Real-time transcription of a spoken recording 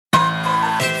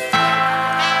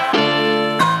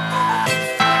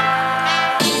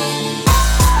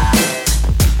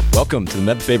Welcome to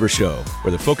the Meb Faber Show,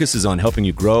 where the focus is on helping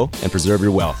you grow and preserve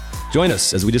your wealth. Join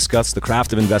us as we discuss the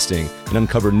craft of investing and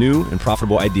uncover new and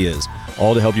profitable ideas,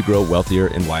 all to help you grow wealthier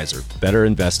and wiser. Better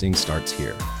investing starts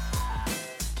here.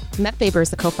 Meb Faber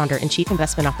is the co-founder and chief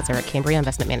investment officer at Cambria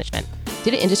Investment Management.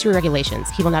 Due to industry regulations,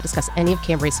 he will not discuss any of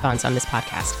Cambria's funds on this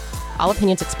podcast. All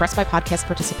opinions expressed by podcast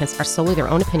participants are solely their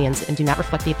own opinions and do not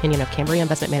reflect the opinion of Cambria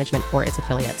Investment Management or its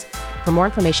affiliates. For more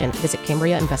information, visit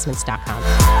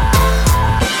CambriaInvestments.com.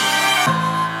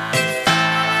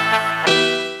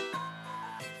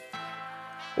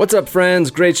 What's up,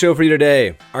 friends? Great show for you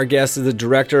today. Our guest is the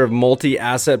director of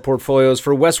multi-asset portfolios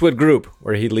for Westwood Group,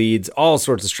 where he leads all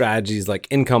sorts of strategies like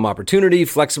income opportunity,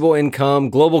 flexible income,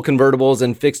 global convertibles,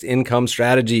 and fixed income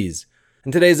strategies.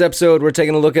 In today's episode, we're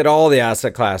taking a look at all the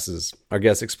asset classes. Our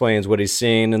guest explains what he's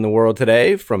seeing in the world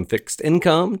today, from fixed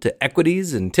income to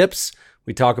equities and tips.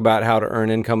 We talk about how to earn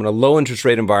income in a low interest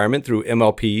rate environment through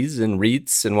MLPs and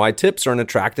REITs, and why tips are an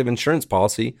attractive insurance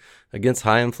policy against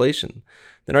high inflation.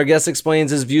 Then our guest explains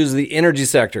his views of the energy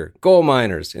sector, gold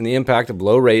miners, and the impact of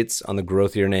low rates on the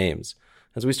growthier names.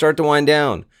 As we start to wind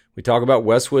down, we talk about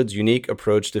Westwood's unique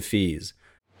approach to fees.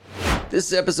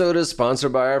 This episode is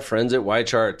sponsored by our friends at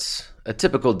YCharts. A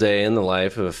typical day in the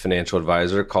life of a financial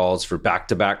advisor calls for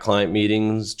back-to-back client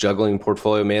meetings, juggling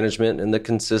portfolio management, and the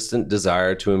consistent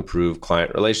desire to improve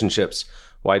client relationships.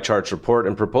 YCharts report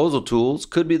and proposal tools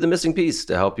could be the missing piece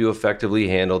to help you effectively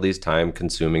handle these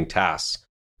time-consuming tasks.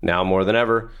 Now more than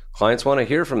ever, clients want to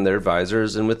hear from their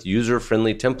advisors, and with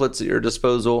user-friendly templates at your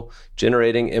disposal,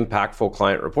 generating impactful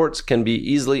client reports can be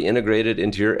easily integrated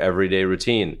into your everyday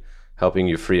routine, helping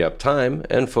you free up time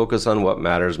and focus on what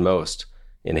matters most,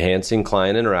 enhancing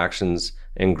client interactions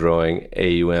and growing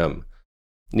AUM.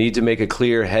 Need to make a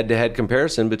clear head-to-head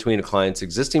comparison between a client's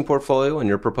existing portfolio and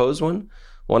your proposed one?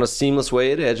 Want a seamless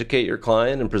way to educate your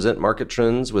client and present market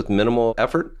trends with minimal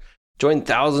effort? Join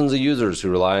thousands of users who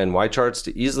rely on YCharts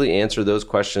to easily answer those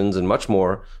questions and much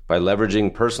more by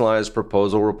leveraging personalized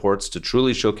proposal reports to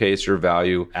truly showcase your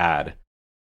value add.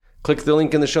 Click the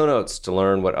link in the show notes to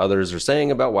learn what others are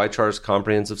saying about YChart's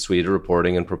comprehensive suite of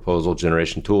reporting and proposal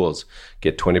generation tools.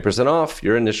 Get 20% off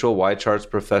your initial YCharts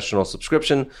professional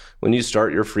subscription when you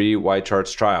start your free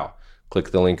YCharts trial.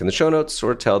 Click the link in the show notes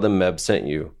or tell them Meb sent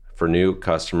you, for new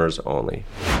customers only.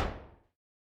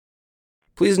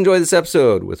 Please enjoy this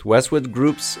episode with Westwood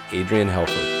Group's Adrian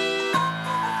Helfert.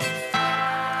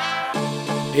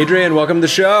 Adrian, welcome to the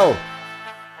show.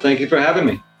 Thank you for having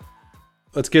me.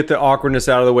 Let's get the awkwardness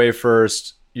out of the way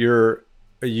first. You're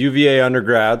a UVA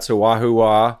undergrad, so wahoo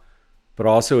wah, but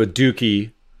also a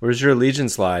Dookie. Where's your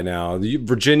allegiance lie now?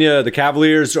 Virginia, the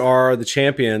Cavaliers are the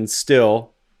champions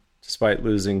still, despite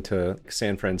losing to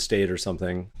San Fran State or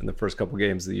something in the first couple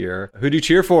games of the year. Who do you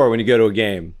cheer for when you go to a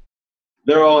game?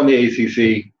 They're all in the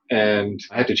ACC, and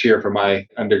I had to cheer for my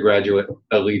undergraduate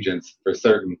allegiance for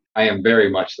certain. I am very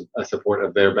much a supporter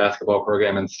of their basketball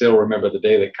program, and still remember the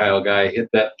day that Kyle Guy hit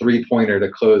that three-pointer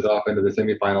to close off into the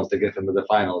semifinals to get them to the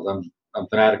finals. I'm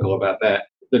fanatical about that.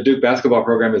 The Duke basketball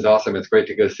program is awesome. It's great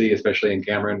to go see, especially in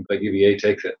Cameron, but UVA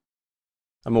takes it.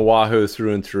 I'm a Wahoo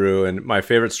through and through, and my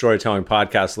favorite storytelling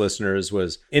podcast listeners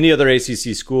was any other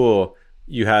ACC school,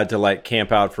 you had to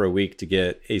camp out for a week to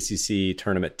get ACC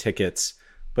tournament tickets.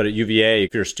 But at UVA,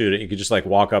 if you're a student, you could just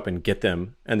walk up and get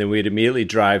them. And then we'd immediately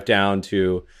drive down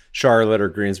to Charlotte or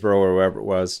Greensboro or wherever it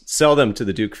was, sell them to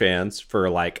the Duke fans for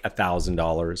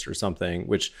 $1,000 or something,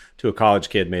 which to a college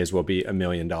kid may as well be $1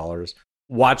 million.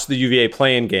 Watch the UVA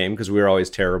play-in game because we were always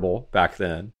terrible back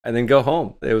then, and then go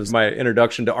home. It was my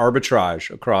introduction to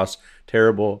arbitrage across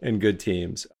terrible and good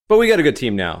teams. But we got a good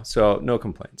team now, so no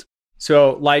complaints.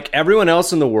 So like everyone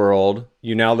else in the world,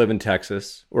 you now live in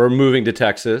Texas or moving to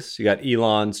Texas. You got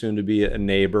Elon, soon to be a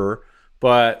neighbor.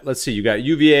 But let's see, you got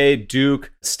UVA,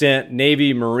 Duke, stint,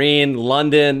 Navy, Marine,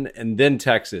 London, and then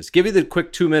Texas. Give me the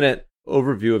quick 2-minute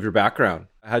overview of your background.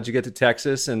 How'd you get to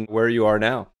Texas and where you are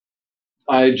now?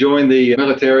 I joined the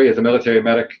military as a military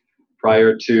medic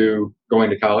prior to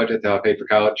going to college. That's how I paid for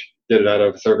college. Did it out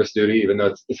of service duty, even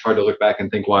though it's hard to look back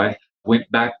and think why. Went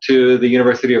back to the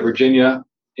University of Virginia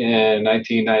in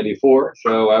 1994.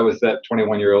 So I was that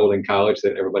 21-year-old in college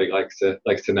that everybody likes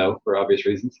to know for obvious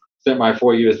reasons. Spent my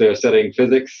 4 years there studying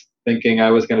physics, thinking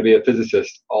I was going to be a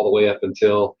physicist all the way up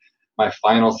until my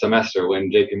final semester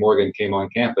when JP Morgan came on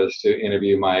campus to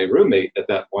interview my roommate at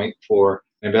that point for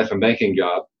an investment banking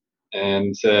job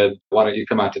and said, why don't you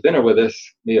come out to dinner with us?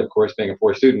 Me, of course, being a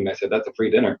poor student, I said, that's a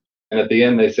free dinner. And at the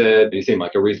end, they said, you seem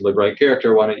like a reasonably bright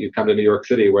character. Why don't you come to New York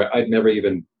City, where I'd never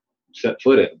even set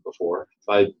foot in before.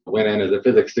 So I went in as a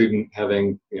physics student,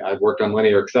 I'd worked on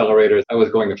linear accelerators. I was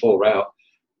going the full route.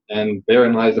 And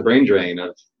therein lies the brain drain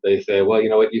of they say, well, you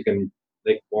know what, you can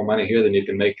make more money here than you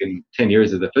can make in 10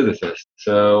 years as a physicist.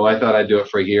 So I thought I'd do it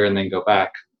for a year and then go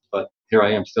back. But here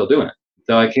I am still doing it.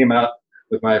 So I came out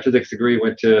with my physics degree,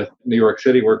 went to New York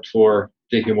City, worked for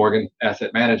JP Morgan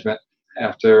Asset Management.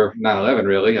 After 9/11,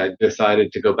 really, I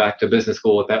decided to go back to business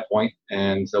school at that point.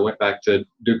 And so went back to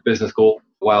Duke Business School.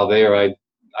 While there, I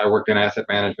worked in asset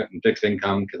management and fixed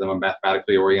income because I'm a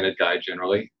mathematically oriented guy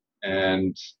generally,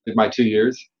 and did my 2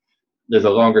 years. There's a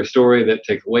longer story that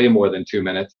takes way more than 2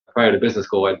 minutes. Prior to business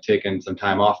school, I'd taken some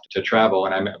time off to travel,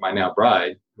 and I met my now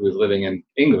bride, who was living in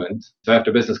England. So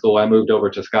after business school, I moved over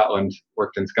to Scotland,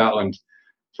 worked in Scotland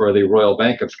for the Royal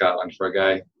Bank of Scotland for a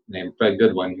guy named Fred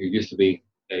Goodwin, who used to be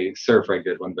a Sir Fred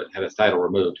Goodwin, but had his title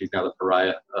removed. He's now the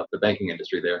pariah of the banking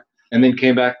industry there. And then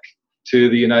came back to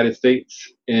the United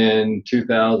States in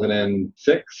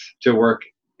 2006 to work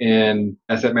in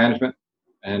asset management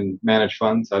and manage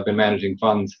funds. I've been managing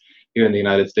funds here in the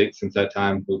United States since that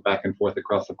time, moved back and forth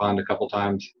across the pond a couple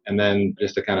times. And then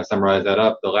just to kind of summarize that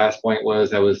up, the last point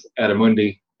was I was at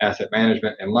Amundi Asset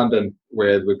Management in London,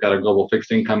 where we've got a global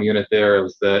fixed income unit there. I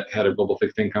was the head of global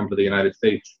fixed income for the United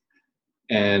States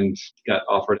and got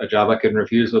offered a job I couldn't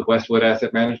refuse with Westwood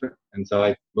Asset Management. And so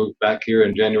I moved back here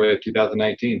in January of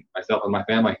 2019, myself and my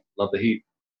family. Love the heat.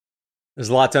 There's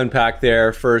a lot to unpack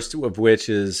there. First of which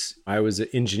is I was an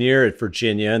engineer at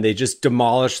Virginia, and they just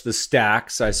demolished the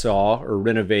stacks I saw, or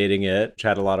renovating it, which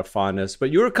had a lot of fondness.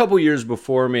 But you were a couple years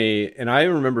before me, and I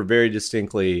remember very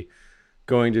distinctly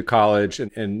going to college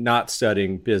and not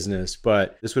studying business,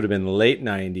 but this would have been the late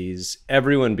 90s,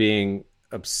 everyone being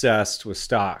obsessed with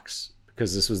stocks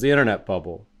because this was the internet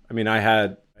bubble. I mean, I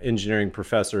had engineering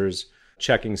professors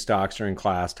checking stocks during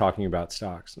class, talking about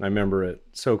stocks, and I remember it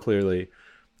so clearly.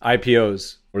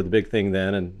 IPOs were the big thing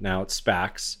then, and now it's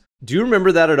SPACs. Do you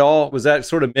remember that at all? Was that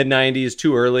sort of mid-90s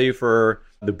too early for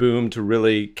the boom to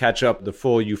really catch up the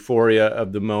full euphoria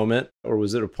of the moment? Or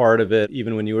was it a part of it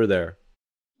even when you were there?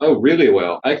 Oh, really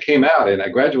well. I came out and I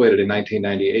graduated in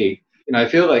 1998. And I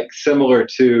feel like similar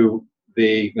to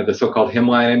the so-called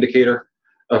hemline indicator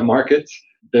of markets,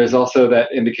 there's also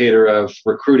that indicator of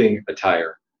recruiting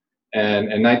attire.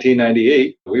 And in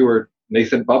 1998, we were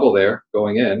nascent bubble there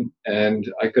going in, and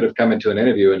I could have come into an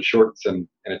interview in shorts and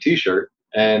a t-shirt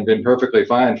and been perfectly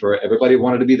fine. For everybody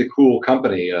wanted to be the cool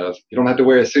company of, you don't have to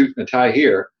wear a suit and a tie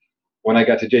here. When I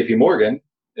got to JP Morgan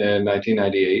in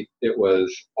 1998, it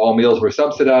was all meals were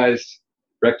subsidized,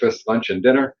 breakfast, lunch, and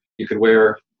dinner. You could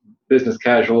wear business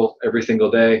casual every single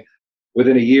day.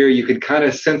 Within a year, you could kind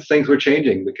of sense things were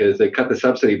changing because they cut the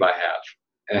subsidy by half.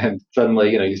 And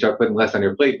suddenly, you start putting less on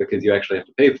your plate because you actually have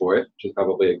to pay for it, which is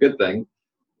probably a good thing.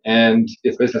 And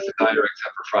it's business attire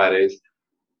except for Fridays.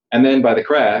 And then by the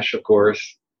crash, of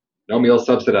course, no meals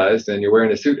subsidized, and you're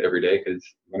wearing a suit every day because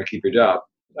you want to keep your job.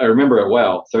 I remember it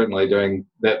well, certainly during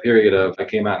that period of, I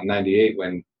came out in 98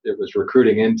 when it was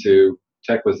recruiting into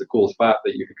tech was the cool spot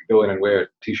that you could go in and wear a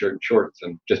t-shirt and shorts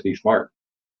and just be smart.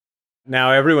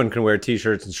 Now everyone can wear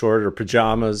t-shirts and shorts or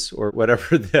pajamas or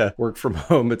whatever the work from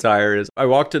home attire is. I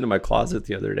walked into my closet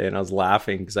the other day and I was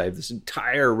laughing because I have this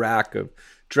entire rack of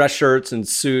dress shirts and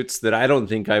suits that I don't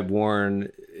think I've worn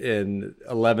in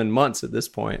 11 months at this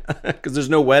point because there's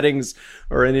no weddings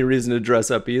or any reason to dress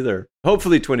up either.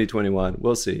 Hopefully 2021,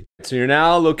 we'll see. So you're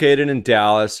now located in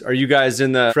Dallas. Are you guys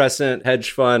in the Crescent Hedge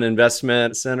Fund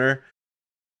Investment Center?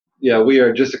 Yeah, we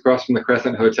are just across from the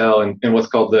Crescent Hotel in what's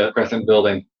called the Crescent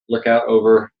Building. Look out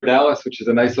over Dallas, which is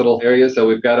a nice little area. So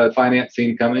we've got a finance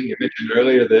scene coming. You mentioned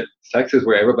earlier that Texas,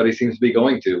 where everybody seems to be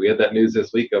going to. We had that news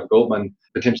this week of Goldman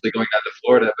potentially going down to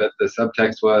Florida, but the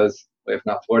subtext was, if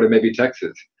not Florida, maybe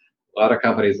Texas. A lot of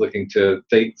companies looking to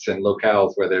states and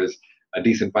locales where there's a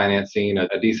decent finance scene,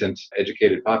 a decent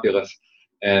educated populace,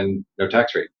 and no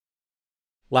tax rate.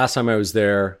 Last time I was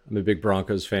there, I'm a big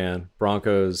Broncos fan.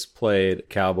 Broncos played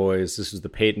Cowboys. This was the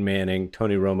Peyton Manning,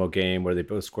 Tony Romo game where they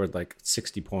both scored like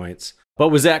 60 points. But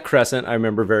was at Crescent, I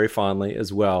remember very fondly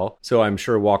as well. So I'm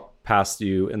sure walked past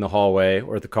you in the hallway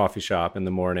or at the coffee shop in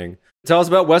the morning. Tell us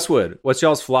about Westwood. What's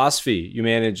y'all's philosophy? You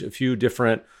manage a few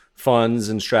different funds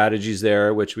and strategies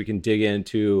there, which we can dig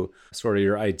into sort of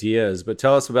your ideas. But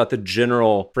tell us about the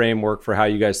general framework for how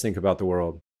you guys think about the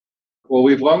world. Well,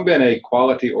 we've long been a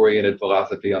quality-oriented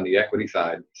philosophy on the equity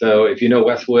side. So if you know,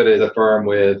 Westwood is a firm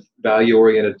with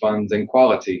value-oriented funds and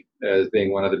quality as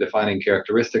being one of the defining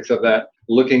characteristics of that,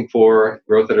 looking for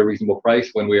growth at a reasonable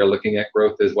price when we are looking at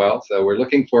growth as well. So we're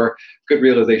looking for good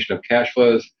realization of cash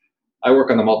flows. I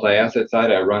work on the multi-asset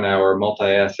side. I run our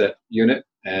multi-asset unit,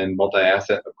 and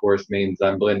multi-asset, of course, means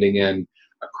I'm blending in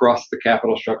across the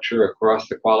capital structure, across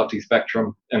the quality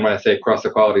spectrum. And when I say across the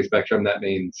quality spectrum, that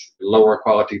means lower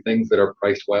quality things that are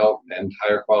priced well and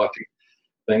higher quality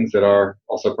things that are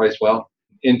also priced well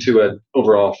into an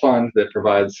overall fund that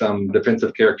provides some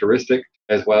defensive characteristic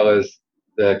as well as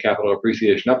the capital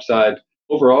appreciation upside.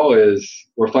 Overall is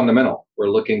we're fundamental. We're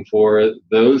looking for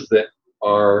those that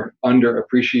are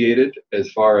underappreciated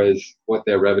as far as what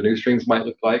their revenue streams might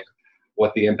look like,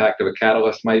 what the impact of a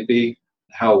catalyst might be,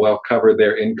 how well covered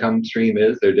their income stream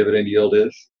is, their dividend yield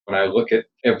is. When I look at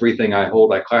everything I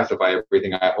hold, I classify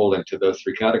everything I hold into those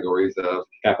three categories of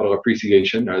capital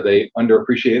appreciation. Are they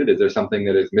underappreciated? Is there something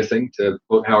that is missing? To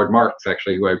quote Howard Marks,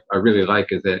 actually, who I really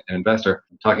like as an investor,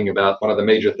 talking about one of the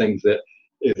major things that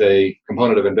is a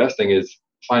component of investing is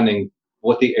finding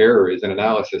what the error is in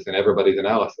analysis in everybody's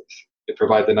analysis. It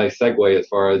provides a nice segue as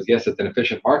far as, yes, it's an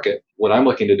efficient market. What I'm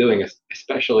looking to doing is,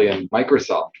 especially in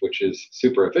Microsoft, which is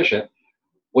super efficient,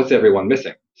 what's everyone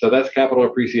missing? So that's capital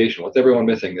appreciation. What's everyone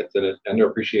missing that's an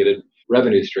underappreciated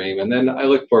revenue stream? And then I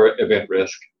look for event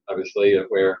risk, obviously,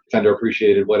 where it's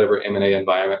underappreciated, whatever M&A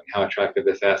environment, how attractive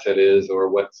this asset is, or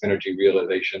what synergy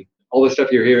realization. All the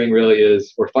stuff you're hearing really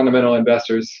is we're fundamental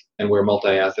investors and we're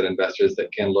multi-asset investors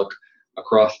that can look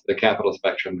across the capital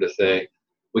spectrum to say,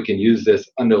 we can use this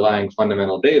underlying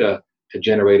fundamental data to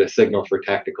generate a signal for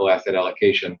tactical asset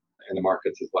allocation in the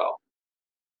markets as well.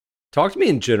 Talk to me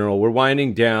in general. We're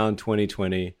winding down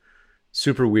 2020,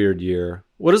 super weird year.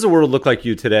 What does the world look like to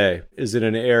you today? Is it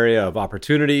an area of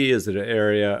opportunity? Is it an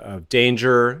area of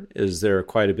danger? Is there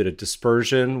quite a bit of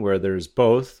dispersion where there's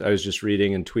both? I was just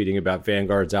reading and tweeting about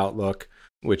Vanguard's outlook,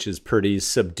 which is pretty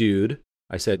subdued.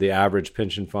 I said the average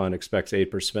pension fund expects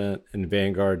 8%, and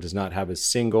Vanguard does not have a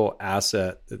single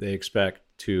asset that they expect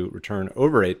to return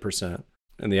over 8%.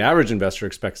 And the average investor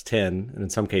expects 10, and in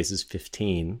some cases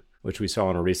 15, which we saw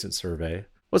in a recent survey.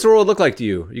 What's the world look like to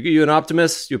you? You an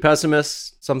optimist? You a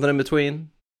pessimist? Something in between?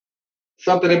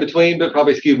 Something in between, but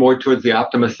probably skewed more towards the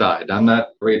optimist side. I'm not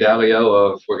Ray Dalio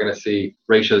of we're going to see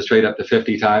ratios trade up to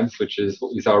 50 times, which is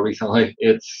what we saw recently.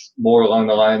 It's more along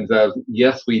the lines of,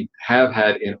 yes, we have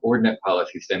had inordinate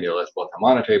policy stimulus, both on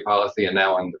monetary policy and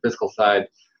now on the fiscal side,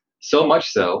 so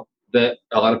much so that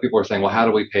a lot of people are saying, well, how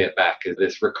do we pay it back? Is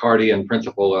this Ricardian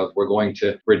principle of we're going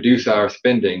to reduce our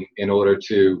spending in order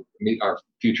to meet our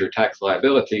future tax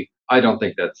liability? I don't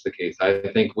think that's the case. I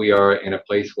think we are in a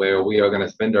place where we are going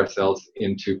to spend ourselves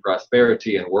into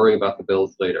prosperity and worry about the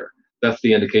bills later. That's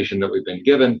the indication that we've been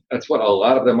given. That's what a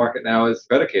lot of the market now is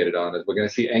predicated on, is we're going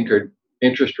to see anchored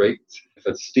interest rates. If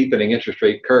a steepening interest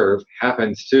rate curve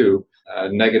happens to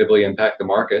negatively impact the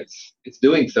markets, it's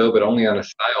doing so, but only on a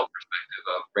style perspective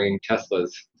of bringing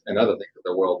Teslas and other things to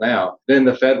the world now, then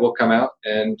the Fed will come out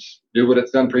and do what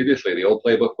it's done previously. The old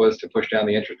playbook was to push down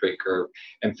the interest rate curve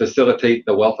and facilitate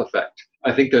the wealth effect.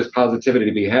 I think there's positivity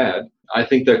to be had. I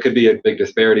think there could be a big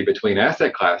disparity between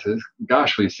asset classes.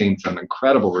 Gosh, we've seen some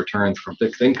incredible returns from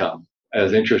fixed income.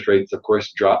 As interest rates, of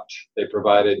course, dropped, they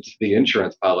provided the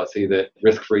insurance policy that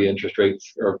risk-free interest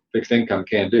rates or fixed income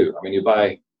can do. I mean, you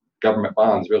buy government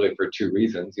bonds really for two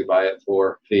reasons. You buy it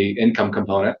for the income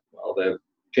component. Well, the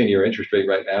 10-year interest rate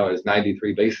right now is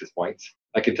 93 basis points.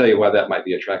 I can tell you why that might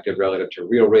be attractive relative to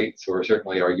real rates or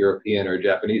certainly our European or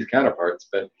Japanese counterparts,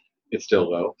 but it's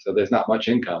still low. So there's not much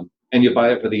income. And you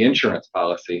buy it for the insurance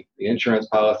policy. The insurance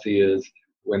policy is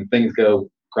when things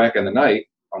go crack in the night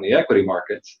on the equity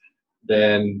markets,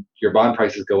 then your bond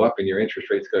prices go up and your interest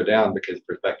rates go down because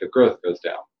prospective growth goes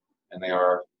down. And they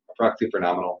are a proxy for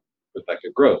nominal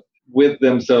prospective growth. With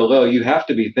them so low, you have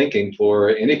to be thinking for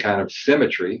any kind of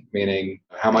symmetry, meaning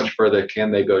how much further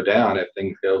can they go down if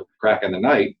things go crack in the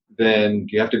night, then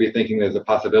you have to be thinking there's a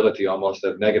possibility almost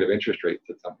of negative interest rates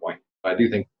at some point. I do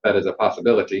think that is a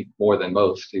possibility more than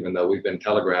most, even though we've been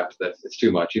telegraphed that it's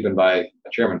too much, even by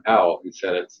Chairman Powell, who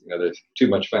said there's too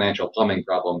much financial plumbing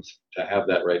problems to have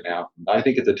that right now. I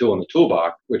think it's a tool in the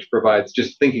toolbox, which provides,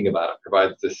 just thinking about it,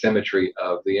 provides the symmetry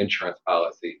of the insurance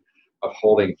policy of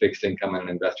holding fixed income in an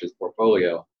investor's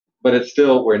portfolio. But it's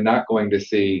still, we're not going to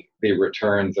see the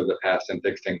returns of the past in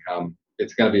fixed income.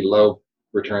 It's going to be low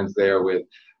returns there with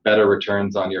better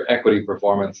returns on your equity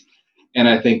performance. And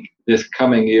I think this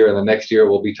coming year and the next year,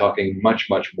 we'll be talking much,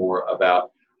 much more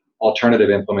about alternative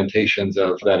implementations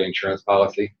of that insurance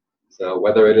policy. So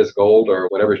whether it is gold or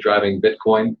whatever's driving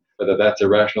Bitcoin, whether that's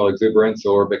irrational exuberance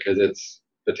or because it's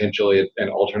potentially an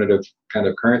alternative kind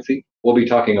of currency, we'll be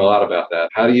talking a lot about that.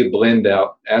 How do you blend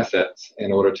out assets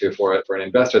in order to, for an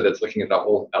investor that's looking at the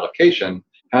whole allocation,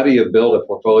 how do you build a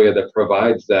portfolio that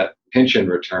provides that pension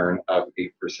return of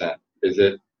 8%? Is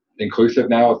it inclusive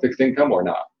now of fixed income or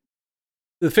not?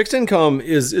 The fixed income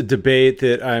is a debate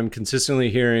that I'm consistently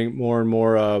hearing more and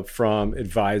more of from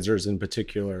advisors in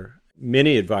particular.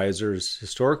 Many advisors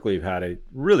historically have had a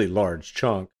really large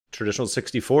chunk. Traditional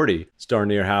 60-40 is darn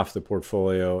near half the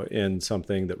portfolio in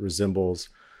something that resembles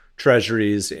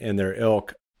treasuries and their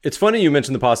ilk. It's funny you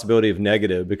mentioned the possibility of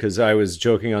negative, because I was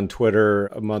joking on Twitter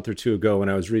a month or two ago when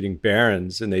I was reading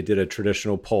Barron's, and they did a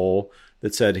traditional poll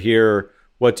that said, here,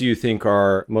 what do you think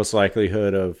are most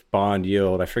likelihood of bond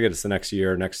yield? I forget, it's the next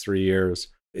year, next 3 years.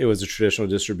 It was a traditional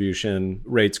distribution,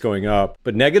 rates going up,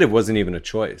 but negative wasn't even a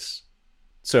choice.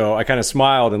 So I kind of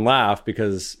smiled and laughed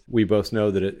because we both know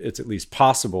that it's at least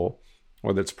possible,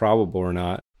 whether it's probable or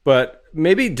not. But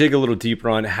maybe dig a little deeper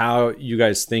on how you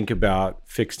guys think about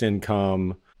fixed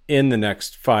income in the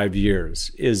next 5 years.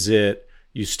 Is it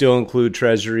you still include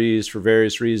treasuries for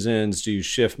various reasons? Do you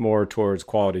shift more towards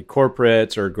quality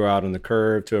corporates or go out on the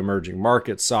curve to emerging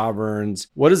markets, sovereigns?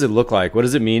 What does it look like? What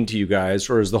does it mean to you guys?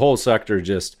 Or is the whole sector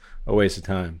just a waste of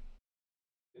time?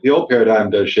 The old paradigm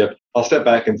does shift. I'll step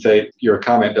back and say your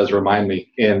comment does remind me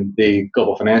in the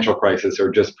global financial crisis,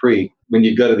 or just pre, when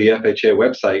you go to the FHA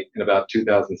website in about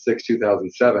 2006,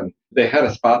 2007, they had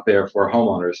a spot there for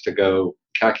homeowners to go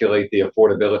calculate the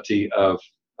affordability of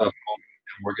home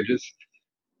mortgages.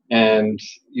 And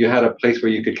you had a place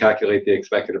where you could calculate the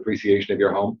expected appreciation of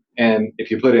your home. And if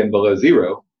you put in below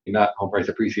zero, not home price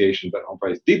appreciation, but home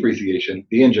price depreciation,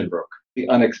 the engine broke. The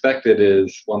unexpected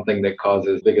is one thing that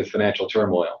causes biggest financial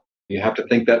turmoil. You have to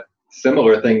think that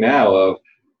similar thing now of,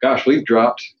 gosh, we've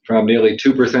dropped from nearly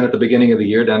 2% at the beginning of the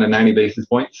year down to 90 basis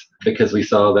points because we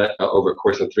saw that over a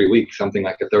course of 3 weeks, something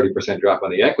like a 30% drop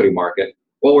on the equity market.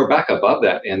 Well, we're back above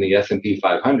that in the S&P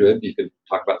 500. You could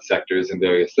talk about sectors and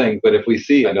various things, but if we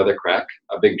see another crack,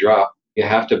 a big drop, you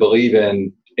have to believe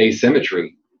in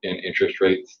asymmetry in interest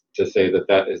rates to say that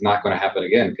that is not going to happen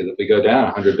again, because if we go down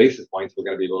 100 basis points, we're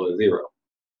going to be below zero.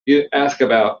 You ask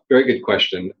about, very good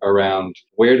question, around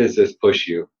where does this push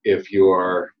you if you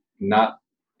are not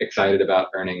excited about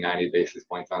earning 90 basis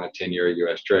points on a 10-year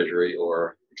U.S. Treasury,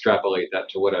 or extrapolate that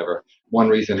to whatever. One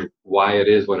reason why it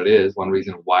is what it is, one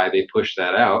reason why they push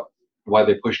that out, why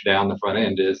they push down the front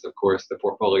end is, of course, the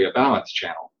portfolio balance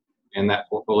channel. And that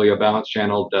portfolio balance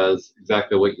channel does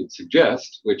exactly what you'd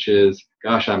suggest, which is,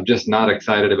 gosh, I'm just not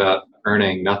excited about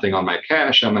earning nothing on my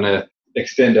cash. I'm going to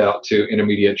extend out to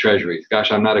intermediate treasuries.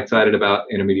 Gosh, I'm not excited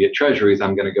about intermediate treasuries.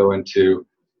 I'm going to go into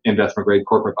investment grade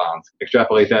corporate bonds.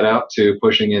 Extrapolate that out to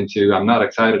pushing into, I'm not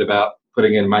excited about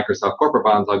putting in Microsoft corporate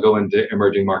bonds. I'll go into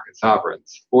emerging market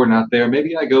sovereigns. Or not there,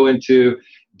 maybe I go into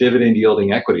dividend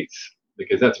yielding equities,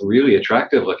 because that's really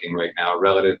attractive looking right now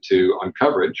relative to on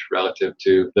coverage, relative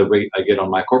to the rate I get on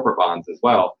my corporate bonds as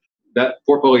well. That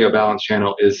portfolio balance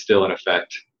channel is still in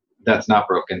effect. That's not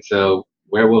broken. So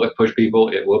where will it push people?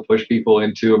 It will push people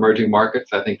into emerging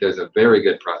markets. I think there's a very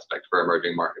good prospect for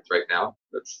emerging markets right now.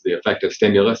 That's the effect of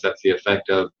stimulus. That's the effect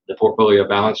of the portfolio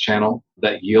balance channel,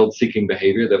 that yield-seeking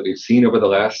behavior that we've seen over the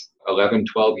last 11,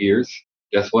 12 years.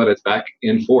 Guess what? It's back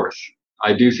in force.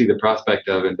 I do see the prospect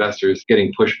of investors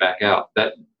getting pushed back out.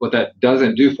 What that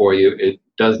doesn't do for you, it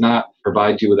does not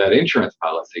provide you with that insurance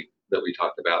policy that we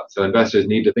talked about. So investors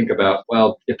need to think about,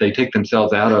 well, if they take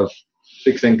themselves out of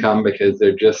fixed income because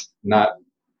they're just not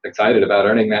excited about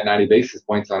earning that 90 basis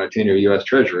points on a 10-year U.S.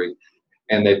 Treasury,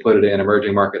 and they put it in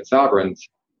emerging market sovereigns,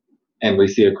 and we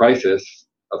see a crisis,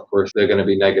 of course, they're going to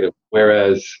be negative.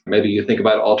 Whereas maybe you think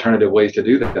about alternative ways to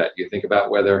do that. You think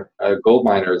about whether gold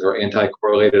miners or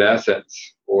anti-correlated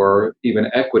assets, or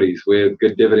even equities with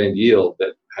good dividend yield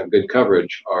that have good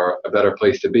coverage, are a better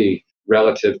place to be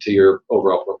relative to your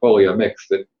overall portfolio mix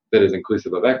that is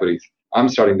inclusive of equities. I'm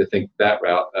starting to think that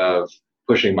route of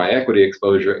pushing my equity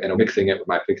exposure and mixing it with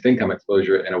my fixed income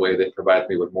exposure in a way that provides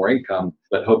me with more income,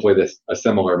 but hopefully a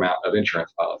similar amount of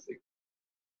insurance policy.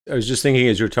 I was just thinking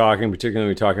as you're talking,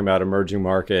 particularly talking about emerging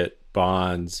market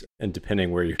bonds, and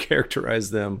depending where you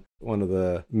characterize them, one of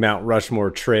the Mount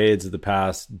Rushmore trades of the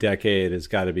past decade has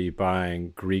got to be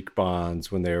buying Greek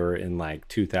bonds when they were in like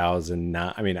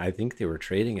 2009. I mean, I think they were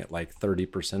trading at like 30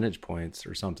 percentage points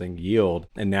or something yield.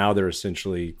 And now they're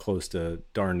essentially close to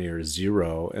darn near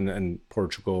zero, and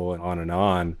Portugal and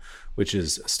on, which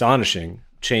is astonishing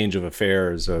change of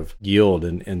affairs of yield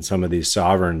in some of these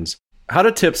sovereigns. How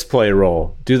do tips play a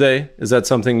role? Do they? Is that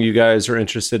something you guys are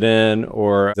interested in,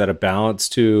 or is that a balance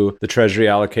to the treasury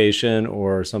allocation,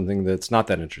 or something that's not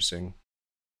that interesting?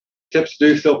 Tips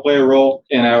do still play a role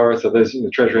in so there's the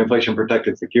treasury inflation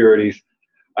protected securities.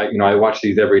 I watch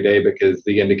these every day because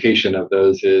the indication of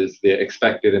those is the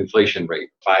expected inflation rate.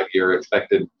 5-year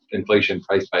expected inflation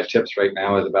priced by tips right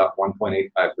now is about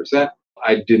 1.85%.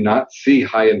 I do not see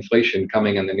high inflation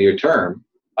coming in the near term.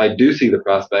 I do see the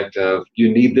prospect of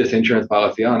you need this insurance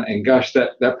policy on. And gosh,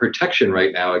 that protection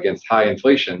right now against high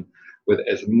inflation with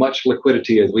as much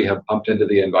liquidity as we have pumped into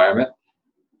the environment,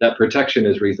 that protection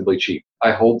is reasonably cheap.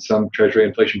 I hold some Treasury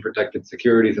inflation protected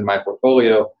securities in my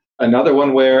portfolio. Another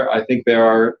one where I think there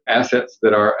are assets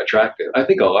that are attractive. I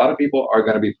think a lot of people are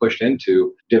going to be pushed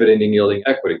into dividending yielding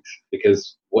equities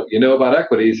because what you know about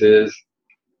equities is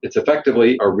it's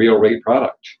effectively a real rate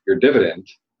product. Your dividend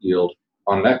yield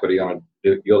on an equity, on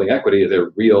a yielding equity, is a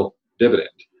real dividend.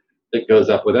 It goes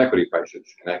up with equity prices,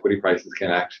 and equity prices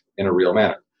can act in a real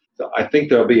manner. So I think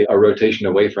there'll be a rotation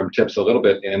away from tips a little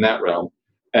bit in that realm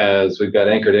as we've got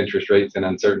anchored interest rates and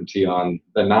uncertainty on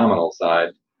the nominal side.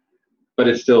 But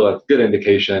it's still a good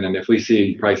indication. And if we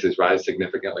see prices rise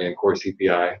significantly in core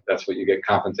CPI, that's what you get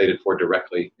compensated for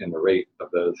directly in the rate of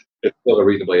those. It's still a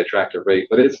reasonably attractive rate,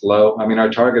 but it's low. I mean, our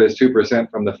target is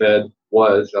 2% from the Fed,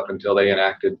 was up until they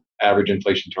enacted average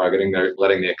inflation targeting. They're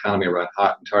letting the economy run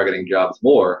hot and targeting jobs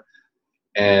more.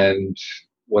 And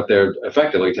what they're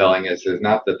effectively telling us is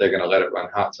not that they're going to let it run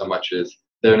hot so much as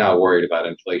they're not worried about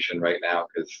inflation right now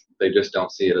because they just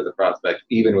don't see it as a prospect,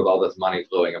 even with all this money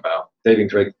flowing about.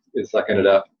 Savings rate is sucking it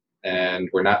up, and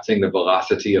we're not seeing the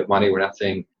velocity of money. We're not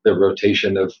seeing the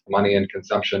rotation of money and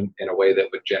consumption in a way that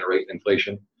would generate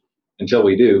inflation. Until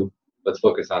we do, let's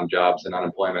focus on jobs and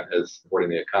unemployment as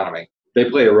supporting the economy. They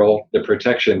play a role. The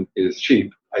protection is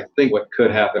cheap. I think what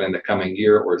could happen in the coming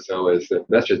year or so is that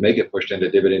investors may get pushed into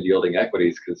dividend yielding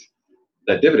equities because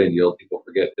that dividend yield, people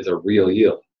forget, is a real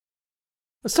yield.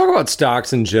 Let's talk about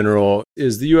stocks in general.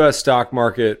 Is the U.S. stock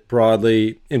market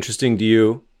broadly interesting to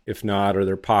you? If not, are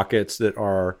there pockets that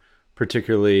are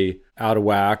particularly out of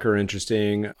whack or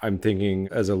interesting? I'm thinking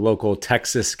as a local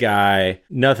Texas guy,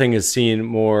 nothing has seen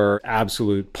more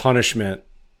absolute punishment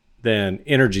than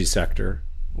energy sector,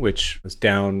 which was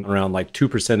down around like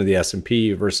 2% of the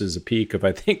S&P versus a peak of,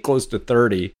 I think, close to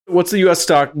 30. What's the U.S.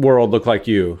 stock world look like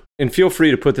you? And feel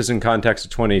free to put this in context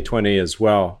of 2020 as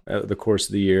well, at the course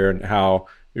of the year, and how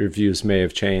your views may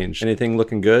have changed. Anything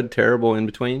looking good, terrible, in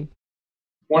between?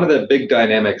 One of the big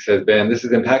dynamics has been this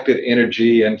has impacted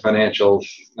energy and financials.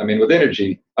 I mean, with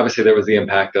energy, obviously there was the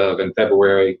impact of in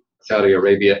February, Saudi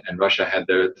Arabia and Russia had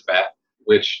their spat,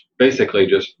 which basically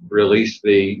just released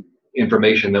the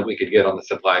information that we could get on the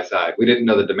supply side. We didn't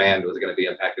know the demand was going to be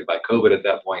impacted by COVID at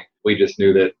that point. We just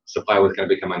knew that supply was going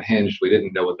to become unhinged. We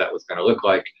didn't know what that was going to look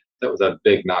like. That was a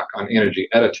big knock on energy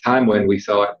at a time when we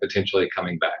saw it potentially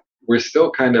coming back. We're still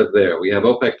kind of there. We have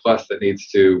OPEC Plus that needs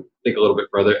to think a little bit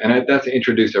further, and that's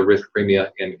introduced a risk premium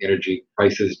in energy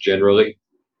prices generally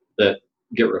that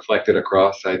get reflected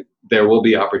across. There will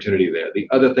be opportunity there. The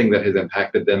other thing that has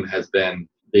impacted them has been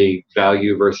the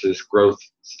value versus growth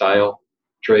style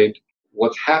trade.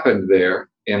 What's happened there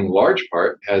in large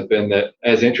part has been that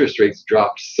as interest rates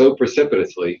dropped so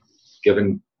precipitously,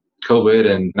 given COVID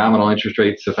and nominal interest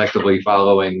rates effectively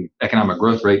following economic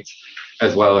growth rates,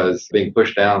 as well as being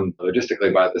pushed down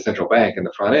logistically by the central bank in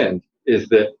the front end, is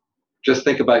that just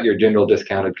think about your general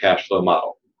discounted cash flow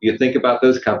model. You think about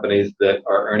those companies that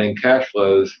are earning cash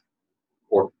flows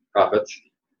or profits,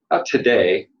 not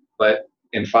today, but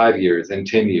in 5 years, in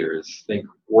 10 years. Think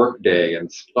Workday and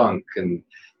Splunk and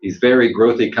these very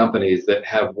growthy companies that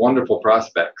have wonderful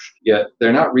prospects, yet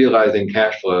they're not realizing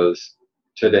cash flows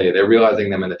today. They're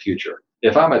realizing them in the future.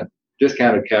 If I'm a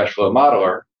discounted cash flow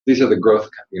modeler, these are the growth,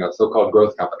 so-called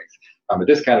growth companies. I'm a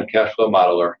discounted cash flow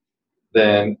modeler.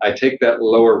 Then I take that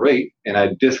lower rate and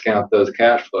I discount those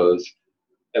cash flows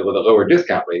with a lower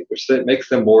discount rate, which makes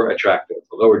them more attractive.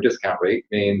 A lower discount rate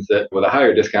means that with a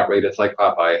higher discount rate, it's like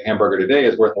Popeye. A hamburger today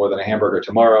is worth more than a hamburger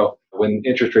tomorrow. When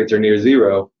interest rates are near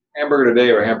zero, hamburger today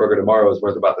or hamburger tomorrow is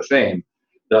worth about the same.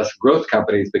 Thus, growth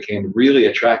companies became really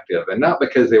attractive, and not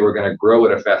because they were going to grow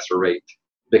at a faster rate,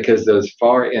 because those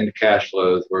far end cash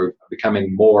flows were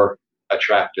becoming more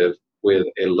attractive with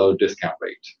a low discount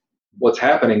rate. What's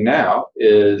happening now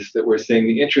is that we're seeing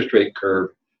the interest rate curve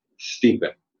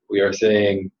steepen. We are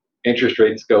seeing interest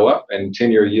rates go up and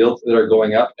 10-year yields that are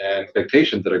going up and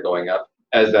expectations that are going up.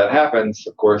 As that happens,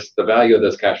 of course, the value of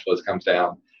those cash flows comes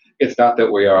down. It's not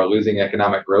that we are losing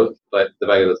economic growth, but the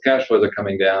value of those cash flows are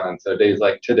coming down. And so days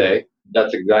like today,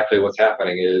 that's exactly what's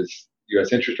happening is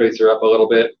U.S. interest rates are up a little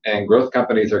bit and growth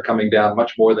companies are coming down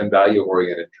much more than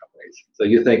value-oriented companies. So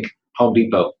you think Home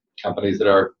Depot, companies that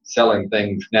are selling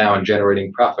things now and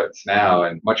generating profits now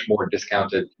and much more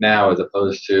discounted now as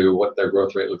opposed to what their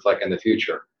growth rate looks like in the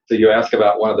future. So you ask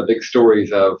about one of the big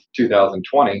stories of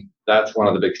 2020. That's one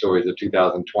of the big stories of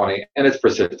 2020, and it's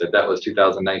persisted. That was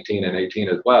 2019 and 18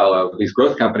 as well. These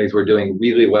growth companies were doing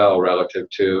really well relative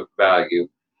to value.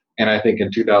 And I think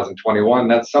in 2021,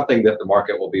 that's something that the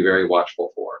market will be very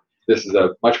watchful for. This is a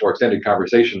much more extended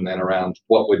conversation than around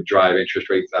what would drive interest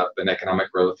rates up and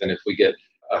economic growth. And if we get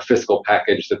a fiscal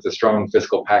package that's a strong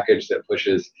fiscal package that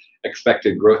pushes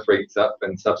expected growth rates up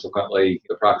and subsequently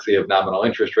the proxy of nominal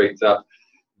interest rates up,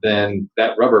 then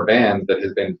that rubber band that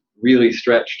has been really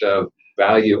stretched of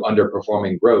value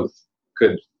underperforming growth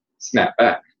could snap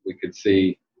back. We could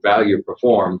see value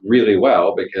perform really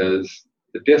well because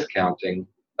the discounting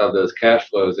of those cash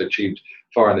flows achieved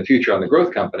far in the future on the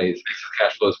growth companies makes the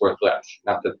cash flows worth less,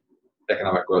 not that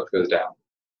economic growth goes down.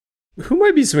 Who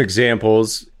might be some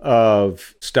examples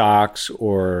of stocks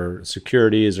or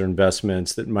securities or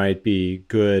investments that might be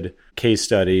good case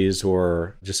studies,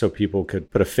 or just so people could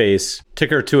put a face,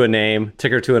 ticker to a name,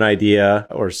 ticker to an idea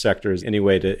or sectors, any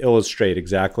way to illustrate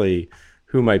exactly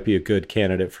who might be a good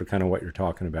candidate for kind of what you're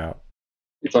talking about?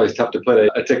 It's always tough to put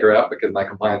a ticker out because my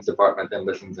compliance department then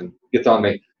listens and gets on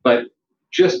me. But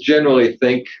just generally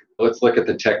think, let's look at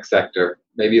the tech sector.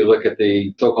 Maybe you look at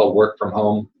the so-called work from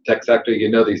home tech sector. You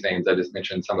know these names. I just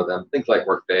mentioned some of them. Things like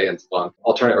Workday and Splunk,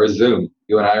 Alternate or Zoom.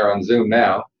 You and I are on Zoom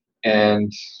now.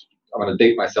 And I'm going to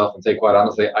date myself and say, quite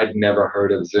honestly, I'd never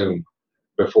heard of Zoom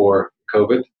before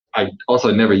COVID. I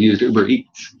also never used Uber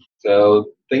Eats. So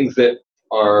things that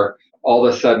are all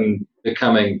of a sudden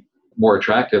becoming more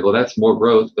attractive, well, that's more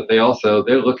growth, but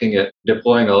they're looking at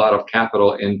deploying a lot of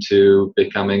capital into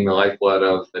becoming the lifeblood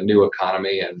of the new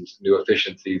economy and new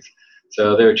efficiencies.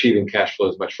 So they're achieving cash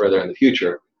flows much further in the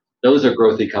future. Those are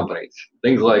growthy companies.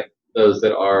 Things like those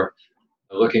that are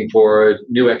looking for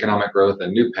new economic growth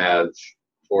and new paths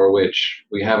for which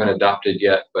we haven't adopted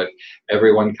yet, but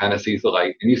everyone kind of sees the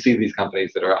light. And you see these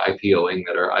companies that are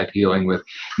IPOing with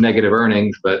negative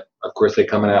earnings, but of course they're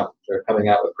coming out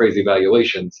with crazy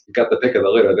valuations. You've got the pick of the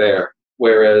litter there.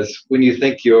 Whereas when you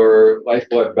think your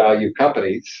lifeblood value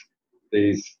companies,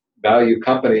 these value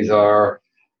companies are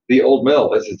the old mill.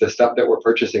 This is the stuff that we're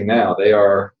purchasing now.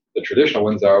 The traditional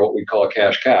ones are what we call a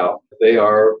cash cow. They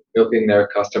are milking their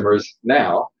customers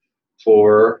now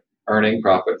for earning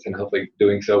profits and hopefully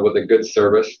doing so with a good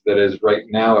service that is right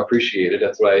now appreciated.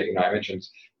 That's why I mentioned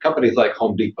companies like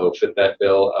Home Depot fit that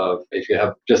bill of, if you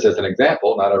have, just as an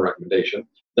example, not a recommendation,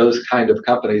 those kind of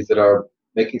companies that are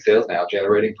making sales now,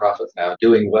 generating profits now,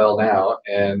 doing well now,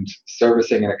 and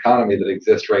servicing an economy that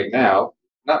exists right now,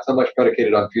 not so much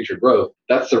predicated on future growth.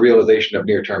 That's the realization of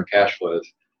near-term cash flows.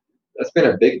 That's been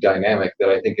a big dynamic that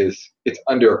I think it's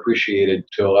underappreciated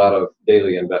to a lot of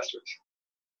daily investors.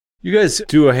 You guys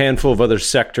do a handful of other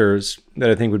sectors that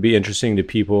I think would be interesting to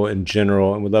people in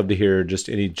general, and would love to hear just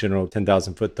any general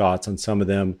 10,000-foot thoughts on some of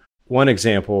them. One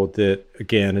example that,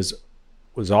 again,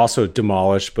 was also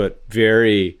demolished, but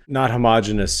very not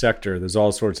homogenous sector, there's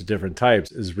all sorts of different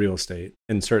types, is real estate.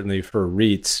 And certainly for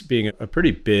REITs being a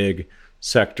pretty big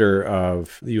sector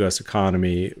of the U.S.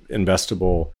 economy,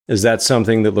 investable. Is that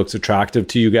something that looks attractive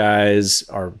to you guys?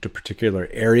 Do particular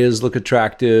areas look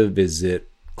attractive? Is it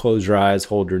close your eyes,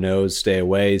 hold your nose, stay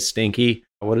away, stinky?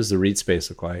 What does the REIT space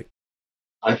look like?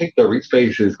 I think the REIT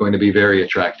space is going to be very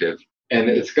attractive. And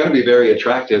it's going to be very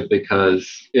attractive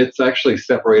because it's actually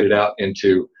separated out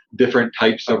into different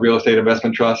types of real estate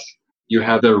investment trusts. You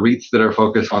have the REITs that are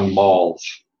focused on malls,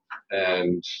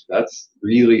 and that's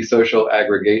really social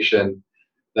aggregation.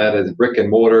 That is brick and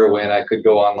mortar when I could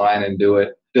go online and do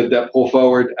it. Did that pull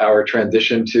forward our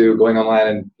transition to going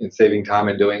online and saving time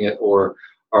and doing it, or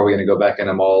are we going to go back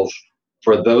into malls?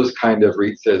 For those kind of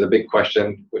REITs, there's a big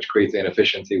question, which creates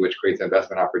inefficiency, which creates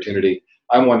investment opportunity.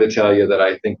 I'm one to tell you that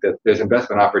I think that there's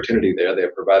investment opportunity there.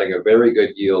 They're providing a very good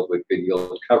yield with good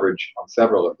yield coverage on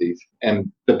several of these. And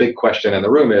the big question in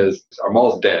the room is, are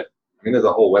malls dead? I mean, there's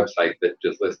a whole website that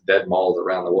just lists dead malls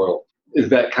around the world. Is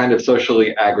that kind of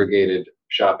socially aggregated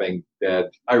shopping dead?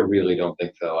 I really don't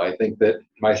think so. I think that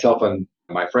myself and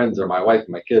my friends or my wife and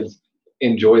my kids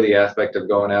enjoy the aspect of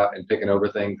going out and picking over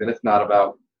things. And it's not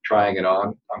about trying it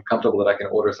on. I'm comfortable that I can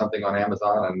order something on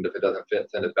Amazon, and if it doesn't fit,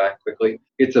 send it back quickly.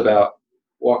 It's about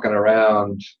walking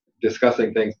around,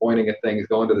 discussing things, pointing at things,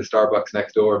 going to the Starbucks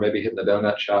next door, maybe hitting the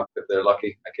donut shop if they're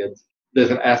lucky, my kids. There's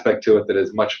an aspect to it that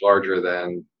is much larger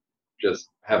than just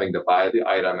having to buy the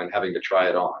item and having to try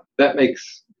it on. That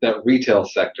makes that retail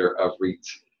sector of REITs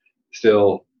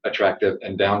still attractive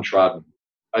and downtrodden.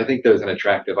 I think there's an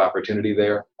attractive opportunity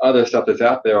there. Other stuff that's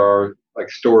out there are like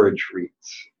storage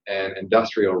REITs and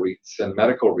industrial REITs and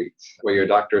medical REITs, where your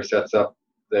doctor sets up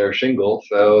their shingle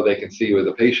so they can see you as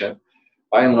a patient.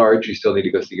 By and large, you still need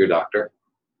to go see your doctor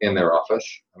in their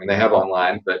office. I mean, they have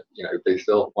online, but they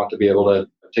still want to be able to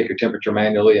take your temperature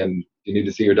manually, and you need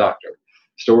to see your doctor.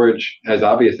 Storage has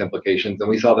obvious implications, and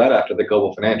we saw that after the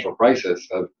global financial crisis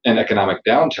of an economic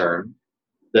downturn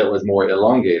that was more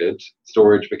elongated.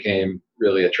 Storage became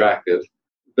really attractive.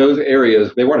 those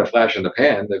areas, they weren't a flash in the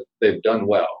pan. They've done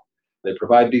well. They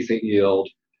provide decent yield.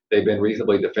 They've been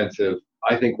reasonably defensive.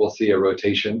 I think we'll see a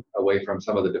rotation away from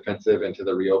some of the defensive into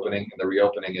the reopening, and the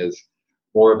reopening is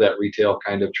more of that retail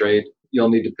kind of trade.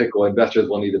 Investors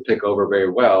will need to pick over very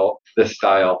well this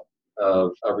style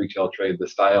of retail trade, the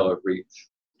style of REITs.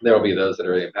 There will be those that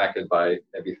are impacted by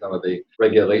maybe some of the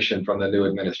regulation from the new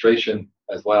administration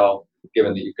as well,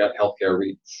 given that you've got healthcare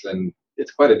REITs, and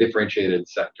it's quite a differentiated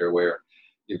sector where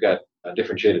you've got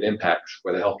differentiated impacts,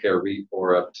 whether healthcare REIT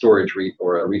or a storage REIT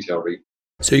or a retail REIT.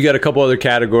 So you got a couple other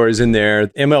categories in there: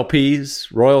 MLPs,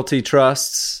 royalty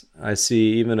trusts. I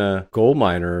see even a gold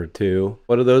miner or two.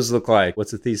 What do those look like?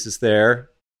 What's the thesis there?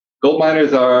 Gold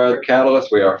miners are a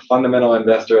catalyst. We are a fundamental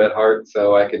investor at heart,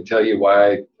 so I can tell you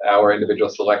why our individual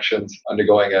selections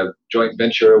undergoing a joint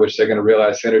venture, which they're going to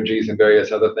realize synergies and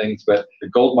various other things. But the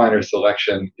gold miner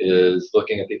selection is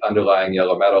looking at the underlying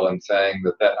yellow metal and saying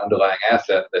that that underlying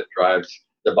asset that drives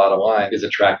the bottom line is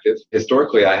attractive.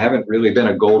 Historically, I haven't really been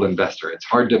a gold investor. It's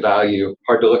hard to value,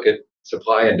 hard to look at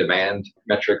supply and demand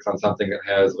metrics on something that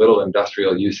has little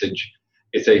industrial usage.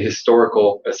 It's a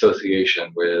historical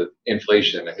association with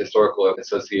inflation, a historical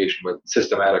association with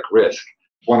systematic risk.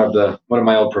 One of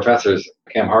my old professors,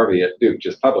 Cam Harvey at Duke,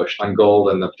 just published on gold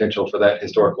and the potential for that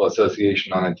historical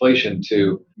association on inflation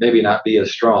to maybe not be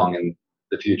as strong in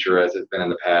the future as it's been in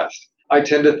the past. I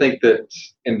tend to think that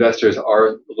investors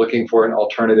are looking for an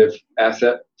alternative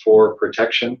asset for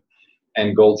protection,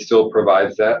 and gold still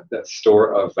provides that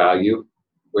store of value,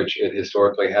 which it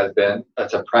historically has been.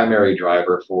 That's a primary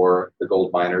driver for the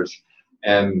gold miners.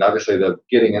 And obviously the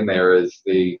getting in there is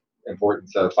the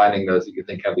importance of finding those that you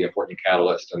think have the important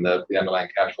catalyst and the underlying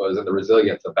cash flows and the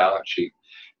resilience of balance sheet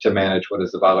to manage what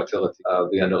is the volatility of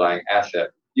the underlying asset.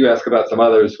 You ask about some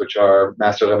others, which are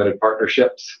master limited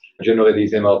partnerships. Generally,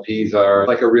 these MLPs are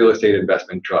like a real estate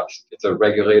investment trust. It's a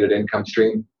regulated income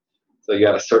stream. So you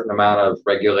have a certain amount of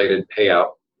regulated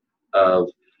payout of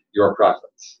your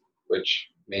profits, which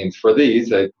means for these,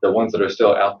 the ones that are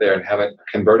still out there and haven't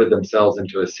converted themselves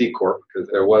into a C Corp, because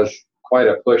there was quite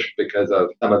a push because of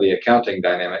some of the accounting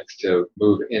dynamics to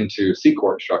move into C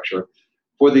Corp structure.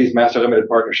 For these master limited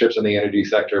partnerships in the energy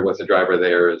sector, what's the driver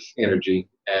there is energy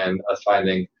and us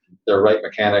finding the right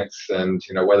mechanics, and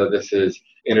whether this is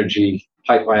energy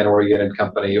pipeline oriented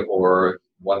company or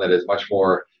one that is much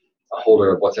more a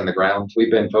holder of what's in the ground.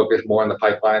 We've been focused more on the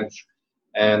pipelines,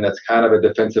 and that's kind of a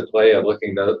defensive play of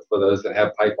looking for those that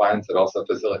have pipelines that also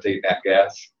facilitate nat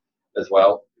gas as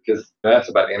well. Because I asked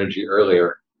about energy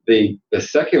earlier. The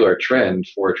secular trend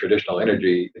for traditional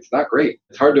energy, it's not great.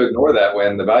 It's hard to ignore that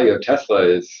when the value of Tesla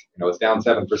is, it's down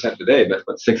 7% today,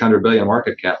 but 600 billion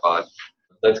market cap on.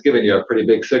 That's giving you a pretty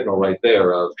big signal right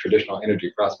there of traditional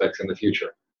energy prospects in the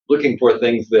future. Looking for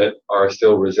things that are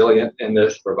still resilient in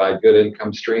this, provide good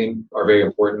income stream, are very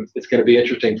important. It's going to be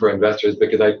interesting for investors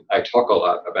because I talk a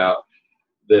lot about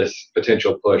this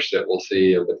potential push that we'll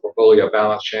see of the portfolio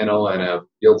balance channel and a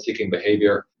yield-seeking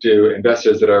behavior. Do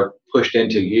investors that are pushed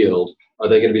into yield, are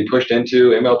they going to be pushed into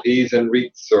MLPs and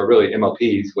REITs, or really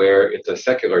MLPs where it's a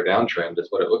secular downtrend is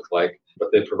what it looks like, but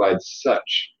they provide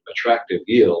such attractive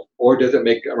yield? Or does it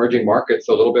make emerging markets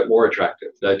a little bit more attractive?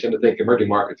 I tend to think emerging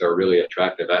markets are a really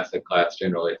attractive asset class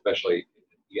generally, especially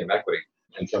EM equity,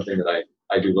 and something that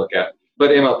I do look at.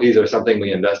 But MLPs are something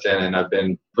we invest in, and I've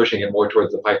been pushing it more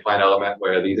towards the pipeline element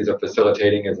where these are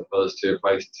facilitating as opposed to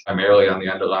priced primarily on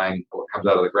the underlying what comes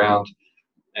out of the ground.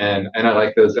 And I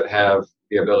like those that have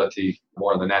the ability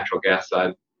more on the natural gas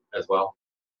side as well.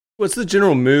 What's the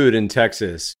general mood in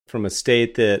Texas from a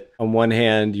state that on one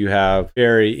hand you have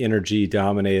very energy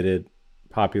dominated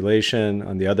population,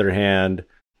 on the other hand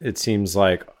it seems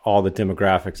like all the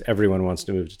demographics, everyone wants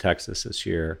to move to Texas this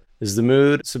year. Is the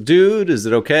mood subdued? Is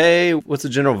it okay? What's the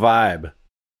general vibe?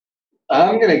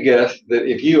 I'm going to guess that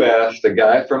if you asked a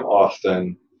guy from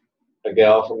Austin, a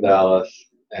gal from Dallas,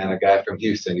 and a guy from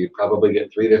Houston, you'd probably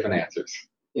get three different answers.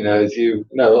 As you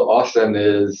know, Austin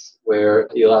is where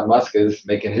Elon Musk is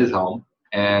making his home,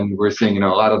 and we're seeing, a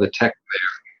lot of the tech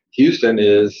there. Houston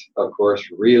is, of course,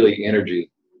 really energy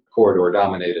corridor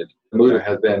dominated. The mood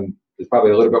is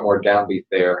probably a little bit more downbeat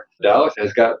there. Dallas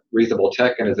has got reasonable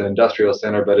tech and is an industrial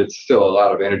center, but it's still a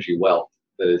lot of energy wealth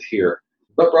that is here.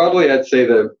 But broadly, I'd say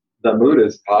the mood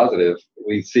is positive.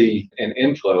 We see an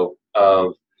inflow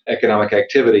of economic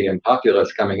activity and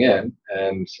populace coming in.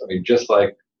 And just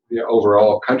like the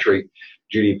overall country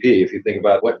GDP, if you think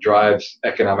about what drives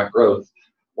economic growth,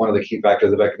 one of the key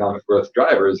factors of economic growth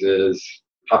drivers is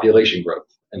population growth.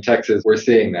 In Texas, we're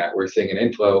seeing that. We're seeing an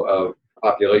inflow of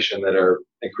population that are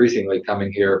increasingly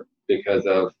coming here because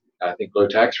of, I think, low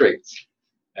tax rates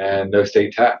and no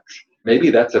state tax. maybe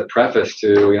that's a preface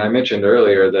to, I mentioned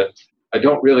earlier that I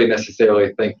don't really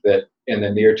necessarily think that in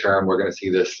the near term we're going to see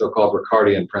this so-called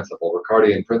Ricardian principle.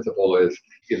 Ricardian principle is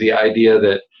the idea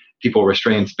that people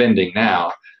restrain spending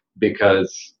now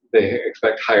because they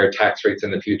expect higher tax rates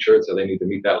in the future, so they need to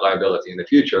meet that liability in the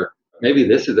future. Maybe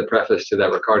this is a preface to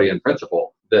that Ricardian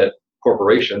principle that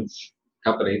corporations,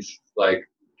 companies like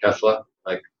Tesla,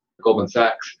 like Goldman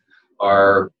Sachs,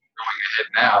 are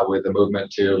going ahead now with the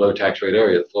movement to low tax rate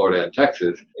areas, Florida and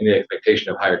Texas, in the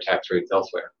expectation of higher tax rates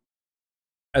elsewhere.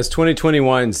 As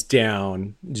 2021's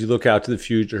down, as you look out to the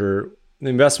future, the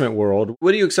investment world,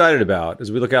 what are you excited about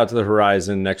as we look out to the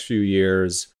horizon next few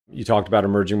years? You talked about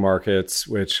emerging markets,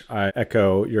 which I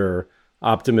echo your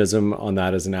optimism on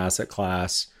that as an asset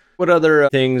class. What other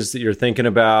things that you're thinking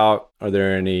about? Are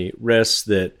there any risks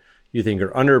that you think are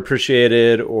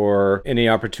underappreciated or any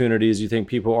opportunities you think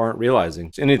people aren't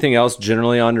realizing? Anything else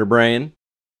generally on your brain?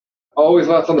 Always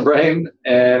lots on the brain.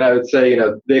 And I would say,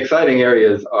 the exciting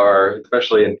areas are,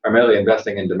 especially in primarily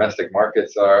investing in domestic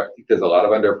markets, I think there's a lot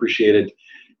of underappreciated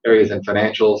areas in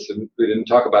financials. And we didn't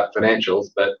talk about financials,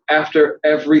 but after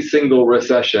every single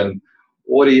recession,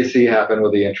 what do you see happen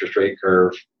with the interest rate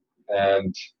curve?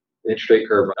 And the interest rate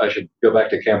curve, I should go back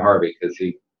to Cam Harvey because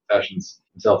he fashions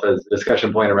himself as a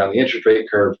discussion point around the interest rate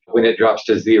curve. When it drops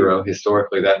to zero,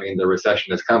 historically, that means a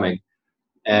recession is coming.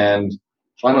 And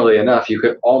funnily enough, you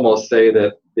could almost say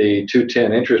that the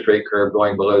 210 interest rate curve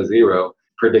going below zero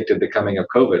predicted the coming of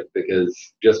COVID because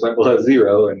it just went below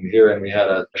zero and we had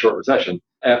a short recession.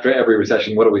 After every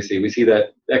recession, what do we see? We see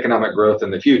that economic growth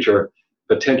in the future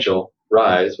potential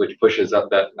rise, which pushes up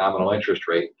that nominal interest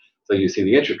rate. So you see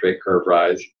the interest rate curve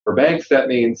rise. For banks, that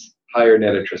means higher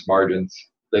net interest margins.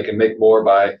 They can make more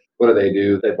by, what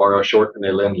do? They borrow short and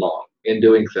they lend long. In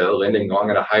doing so, lending long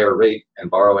at a higher rate and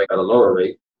borrowing at a lower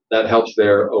rate, that helps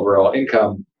their overall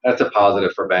income. That's a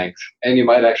positive for banks. And you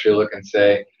might actually look and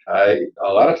say, a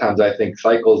lot of times I think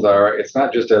it's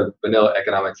not just a vanilla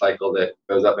economic cycle that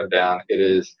goes up and down. It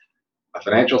is a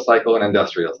financial cycle and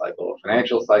industrial cycle, a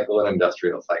financial cycle and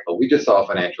industrial cycle. We just saw a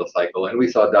financial cycle and we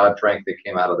saw Dodd-Frank that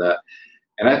came out of that.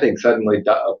 And I think suddenly,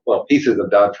 pieces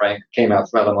of Dodd-Frank came out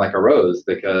smelling like a rose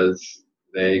because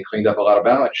they cleaned up a lot of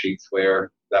balance sheets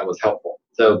where that was helpful.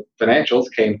 So financials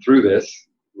came through this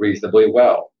reasonably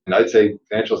well. And I'd say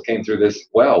financials came through this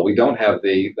well. We don't have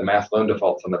the mass loan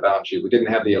defaults on the balance sheet. We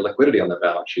didn't have the liquidity on the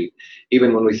balance sheet.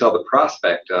 Even when we saw the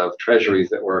prospect of treasuries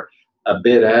that were a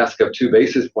bid ask of 2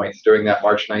 basis points during that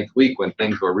March 9th week when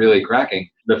things were really cracking,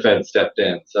 the Fed stepped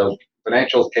in. So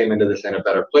financials came into this in a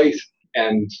better place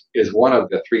and is one of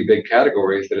the 3 big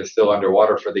categories that is still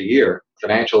underwater for the year.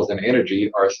 Financials and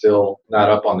energy are still not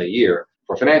up on the year.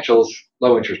 For financials,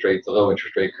 low interest rates, a low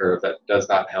interest rate curve, that does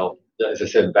not help. As I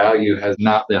said, value has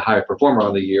not the high performer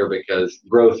on the year because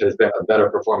growth has been a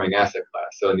better performing asset class.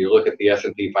 So when you look at the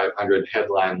S&P 500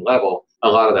 headline level, a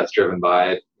lot of that's driven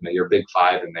by your big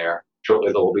 5 in there.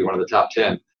 Shortly, they'll be one of the top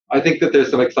 10. I think that there's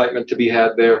some excitement to be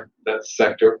had there, that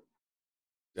sector.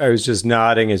 I was just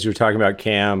nodding as you were talking about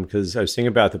Cam because I was thinking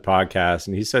about the podcast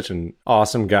and he's such an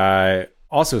awesome guy.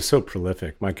 Also so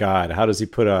prolific. My God, how does he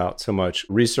put out so much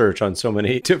research on so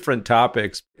many different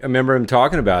topics? I remember him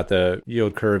talking about the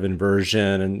yield curve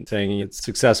inversion and saying it's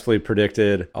successfully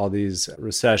predicted all these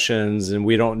recessions and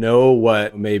we don't know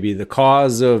what may be the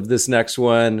cause of this next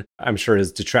one. I'm sure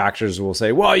his detractors will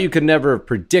say, well, you could never have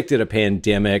predicted a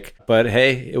pandemic, but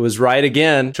hey, it was right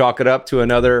again. Chalk it up to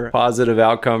another positive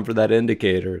outcome for that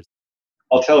indicator.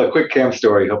 I'll tell a quick Cam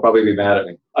story. He'll probably be mad at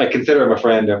me. I consider him a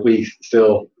friend and we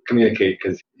still communicate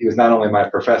because he was not only my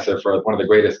professor for one of the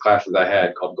greatest classes I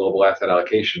had called Global Asset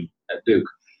Allocation at Duke,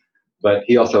 but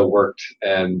he also worked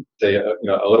and a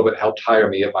little bit helped hire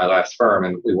me at my last firm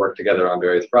and we worked together on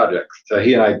various projects. So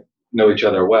he and I know each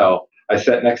other well. I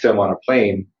sat next to him on a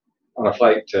plane on a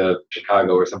flight to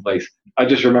Chicago or someplace. I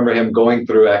just remember him going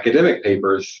through academic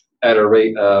papers at a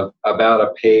rate of about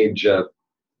a page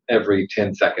every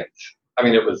 10 seconds. I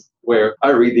mean, it was where I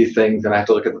read these things and I have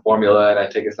to look at the formula and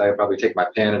I probably take my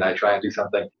pen and I try and do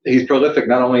something. He's prolific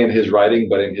not only in his writing,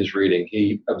 but in his reading.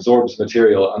 He absorbs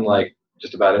material unlike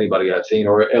just about anybody I've seen,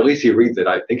 or at least he reads it.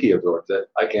 I think he absorbs it.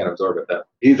 I can't absorb it though.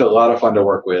 He's a lot of fun to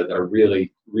work with, a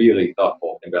really, really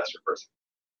thoughtful investor person.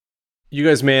 You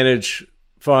guys manage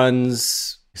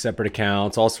funds, separate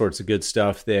accounts, all sorts of good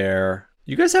stuff there.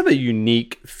 You guys have a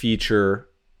unique feature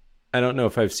I don't know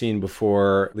if I've seen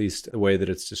before, at least the way that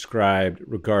it's described,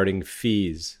 regarding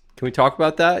fees. Can we talk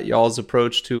about that, y'all's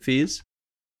approach to fees?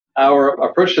 Our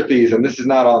approach to fees, and this is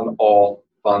not on all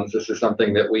funds, this is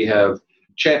something that we have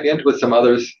championed with some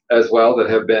others as well that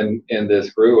have been in this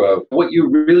groove of what you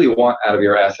really want out of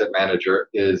your asset manager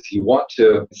is you want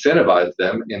to incentivize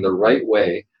them in the right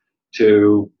way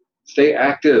to stay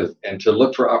active and to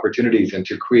look for opportunities and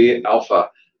to create alpha.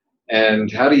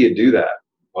 And how do you do that?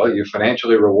 Well, you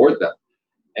financially reward them.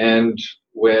 And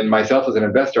when myself as an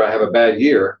investor, I have a bad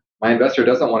year, my investor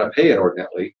doesn't want to pay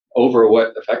inordinately over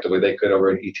what effectively they could over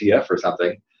an ETF or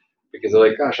something, because they're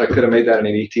like, gosh, I could have made that in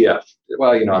an ETF.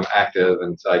 Well, I'm active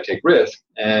and so I take risk.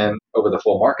 And over the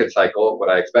full market cycle, what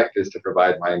I expect is to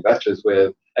provide my investors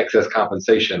with excess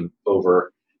compensation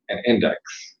over an index,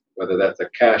 whether that's a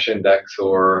cash index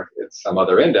or it's some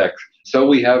other index. So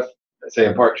we have, say,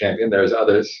 in Park Champion, there's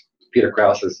others. Peter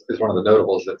Krause is one of the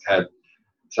notables that's had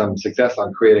some success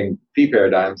on creating fee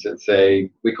paradigms that say,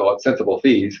 we call it sensible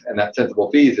fees. And that sensible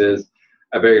fees is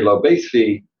a very low base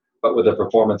fee, but with a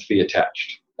performance fee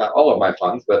attached. Not all of my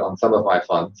funds, but on some of my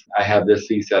funds, I have this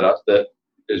fee set up that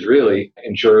is really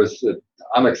ensures that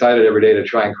I'm excited every day to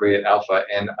try and create alpha.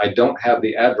 And I don't have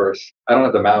the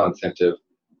malincentive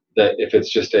that if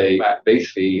it's just a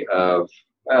base fee of,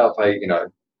 well,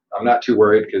 I'm not too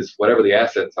worried because whatever the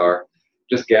assets are,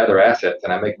 just gather assets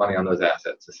and I make money on those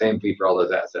assets. The same fee for all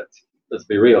those assets. Let's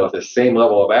be real. If the same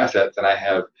level of assets and I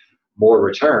have more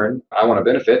return, I want to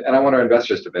benefit and I want our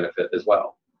investors to benefit as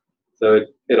well. So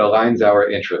it aligns our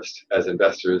interest as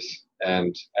investors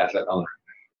and asset owners.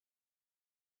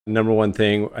 Number one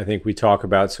thing I think we talk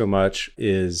about so much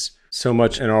is so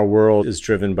much in our world is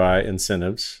driven by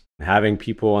incentives. Having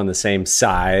people on the same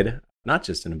side, not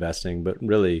just in investing, but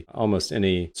really almost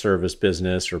any service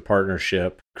business or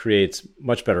partnership creates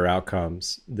much better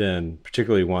outcomes than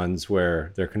particularly ones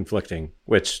where they're conflicting,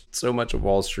 which so much of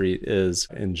Wall Street is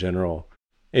in general.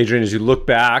 Adrian, as you look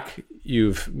back,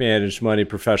 you've managed money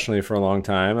professionally for a long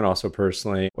time and also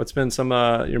personally. What's been some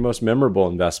your most memorable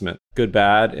investment? Good,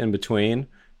 bad, in between?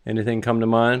 Anything come to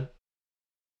mind?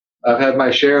 I've had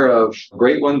my share of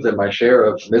great ones and my share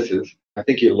of misses. I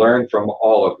think you learn from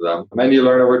all of them. And you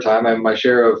learn over time. I have my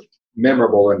share of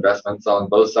memorable investments on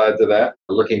both sides of that.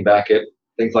 Looking back at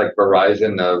things like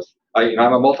Verizon,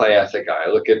 I'm a multi-asset guy. I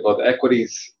look at both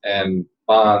equities and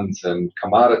bonds and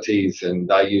commodities,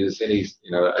 and I use any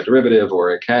a derivative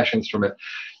or a cash instrument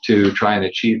to try and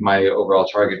achieve my overall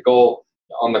target goal.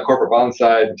 On the corporate bond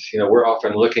side, we're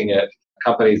often looking at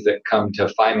companies that come to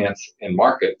finance in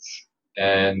markets.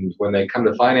 And when they come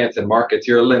to finance in markets,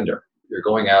 you're a lender. You're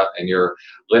going out and you're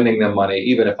lending them money,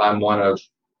 even if I'm one of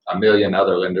a million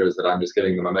other lenders that I'm just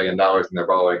giving them $1 million and they're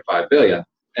borrowing $5 billion.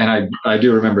 And I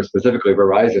do remember specifically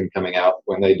Verizon coming out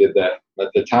when they did that.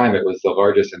 At the time, it was the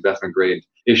largest investment grade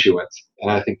issuance.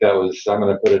 And I think that was, I'm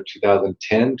going to put it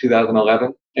 2010,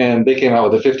 2011. And they came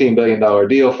out with a $15 billion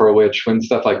deal for which when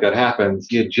stuff like that happens,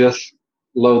 you just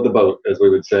load the boat, as we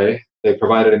would say. They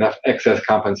provided enough excess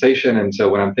compensation. And so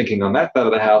when I'm thinking on that side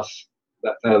of the house,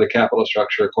 that side of the capital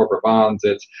structure, corporate bonds,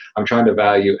 I'm trying to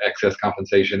value excess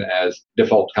compensation as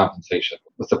default compensation.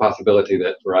 What's the possibility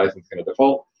that Verizon's going to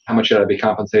default? How much should I be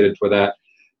compensated for that?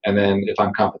 And then if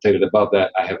I'm compensated above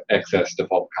that, I have excess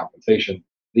default compensation.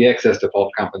 The excess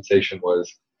default compensation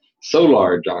was so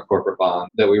large on a corporate bond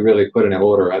that we really put in an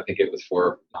order. I think it was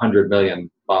for 100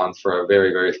 million bonds for a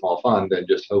very, very small fund and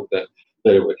just hope that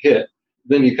it would hit.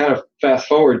 Then you kind of fast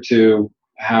forward to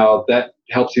how that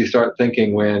helps you start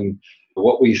thinking when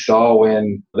what we saw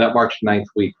when that March 9th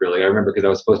week, really. I remember because I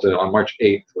was supposed to, on March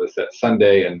 8th was that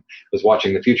Sunday, and was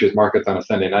watching the futures markets on a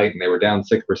Sunday night, and they were down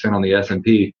 6% on the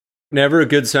S&P. Never a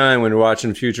good sign when you're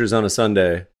watching futures on a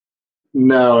Sunday.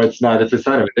 No, it's not. It's a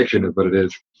sign of addiction is what it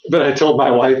is. But I told my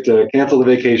wife to cancel the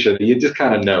vacation. You just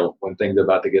kind of know when things are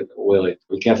about to get willy.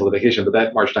 We canceled the vacation, but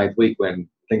that March 9th week when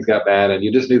things got bad, and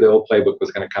you just knew the old playbook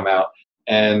was going to come out,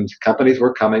 and companies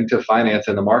were coming to finance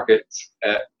in the markets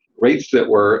at rates that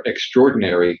were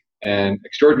extraordinary and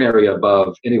extraordinary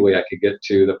above any way I could get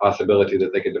to the possibility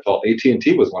that they could default.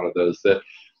 AT&T was one of those that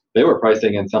they were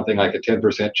pricing in something like a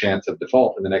 10% chance of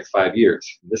default in the next 5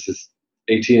 years. This is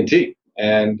AT&T,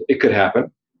 and it could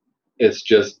happen. It's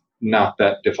just not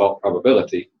that default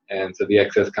probability. And so the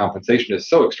excess compensation is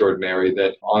so extraordinary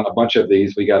that on a bunch of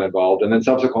these, we got involved. And then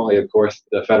subsequently, of course,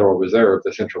 the Federal Reserve,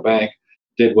 the central bank,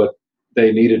 did what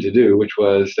they needed to do, which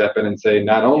was step in and say,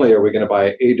 not only are we going to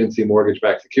buy agency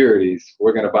mortgage-backed securities,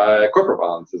 we're going to buy corporate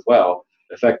bonds as well,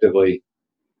 effectively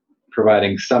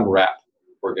providing some wrap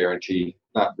or guarantee,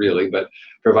 not really, but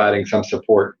providing some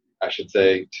support, I should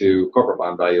say, to corporate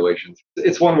bond valuations.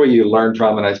 It's one where you learn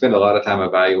from, and I spend a lot of time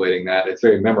evaluating that. It's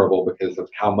very memorable because of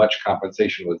how much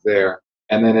compensation was there.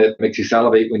 And then it makes you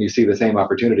salivate when you see the same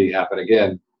opportunity happen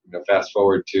again, fast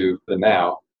forward to the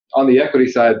now. On the equity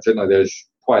side, certainly there's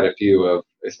quite a few of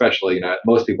especially,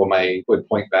 most people would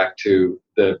point back to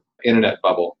the internet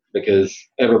bubble because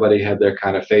everybody had their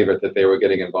kind of favorite that they were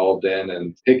getting involved in,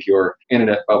 and pick your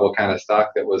internet bubble kind of stock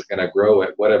that was going to grow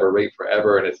at whatever rate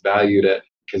forever. And it's valued at,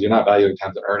 because you're not valuing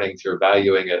times of earnings, you're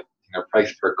valuing it,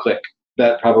 price per click.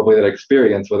 That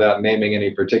experience, without naming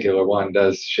any particular one,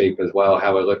 does shape as well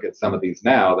how I look at some of these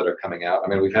now that are coming out. I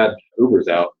mean, we've had Ubers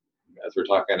out as we're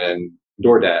talking, and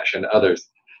DoorDash and others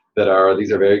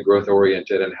these are very growth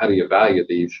oriented. And how do you value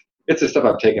these? It's the stuff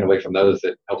I've taken away from those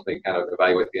that helps me kind of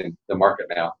evaluate the market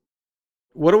now.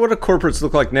 What do corporates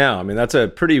look like now? I mean, that's a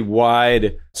pretty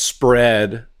wide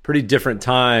spread, pretty different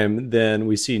time than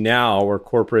we see now, where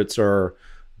corporates are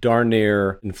darn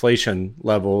near inflation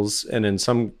levels. And in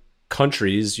some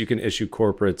countries, you can issue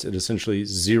corporates at essentially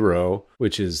zero,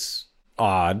 which is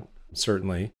odd,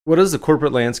 certainly. What does the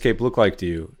corporate landscape look like to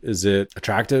you? Is it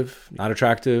attractive, not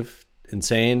attractive,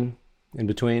 insane, in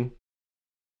between?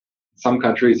 Some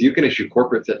countries, you can issue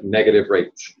corporates at negative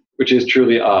rates, which is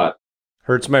truly odd.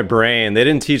 Hurts my brain. They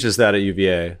didn't teach us that at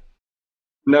UVA.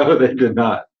 No, they did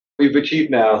not. We've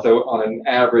achieved now, so on an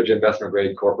average investment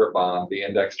grade corporate bond, the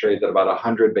index trades at about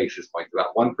 100 basis points,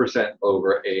 about 1%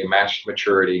 over a matched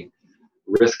maturity,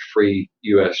 risk-free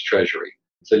U.S. Treasury.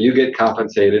 So you get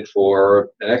compensated for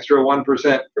an extra 1%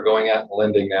 for going out and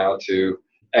lending now to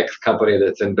X company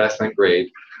that's investment grade,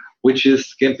 which is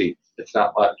skimpy. It's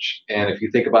not much. And if you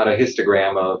think about a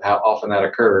histogram of how often that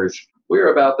occurs,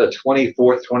 we're about the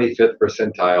 24th, 25th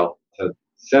percentile. So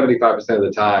 75% of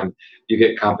the time, you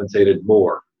get compensated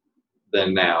more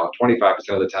than now. 25%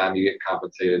 of the time, you get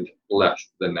compensated less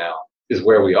than now, is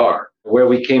where we are. Where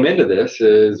we came into this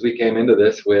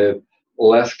with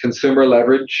less consumer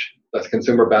leverage, less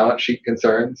consumer balance sheet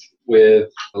concerns, with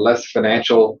less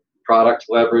financial product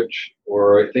leverage,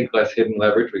 or I think less hidden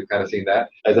leverage. We've kind of seen that.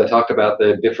 As I talked about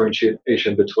the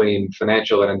differentiation between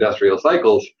financial and industrial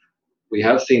cycles, we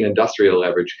have seen industrial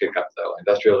leverage kick up, though.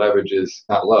 Industrial leverage is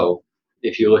not low.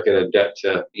 If you look at a debt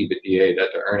to EBITDA, debt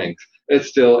to earnings,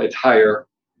 it's higher,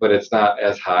 but it's not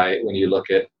as high when you look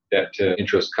at debt to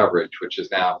interest coverage, which is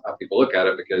now how people look at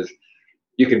it, because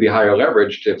you can be higher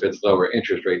leveraged if it's lower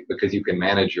interest rate because you can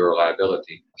manage your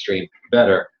liability stream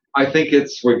better. I think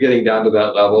we're getting down to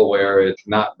that level where it's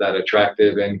not that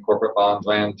attractive in corporate bond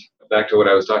land. Back to what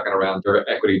I was talking around, their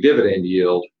equity dividend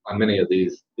yield on many of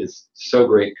these is so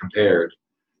great compared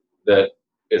that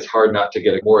it's hard not to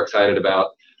get more excited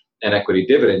about an equity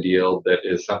dividend yield that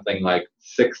is something like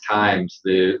 6 times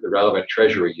the relevant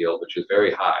treasury yield, which is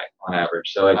very high on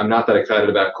average. So I'm not that excited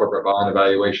about corporate bond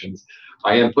evaluations.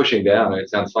 I am pushing down, and it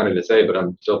sounds funny to say, but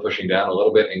I'm still pushing down a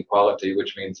little bit in quality,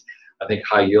 which means I think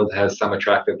high yield has some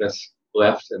attractiveness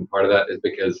left, and part of that is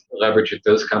because leverage at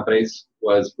those companies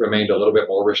remained a little bit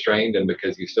more restrained, and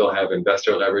because you still have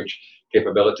investor leverage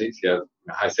capabilities. You have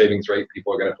a high savings rate,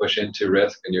 people are going to push into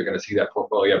risk, and you're going to see that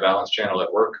portfolio balance channel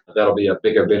at work. That'll be a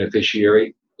bigger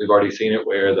beneficiary. We've already seen it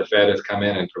where the Fed has come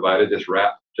in and provided this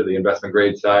wrap to the investment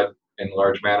grade side in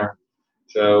large manner.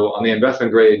 So on the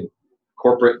investment grade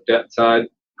corporate debt side,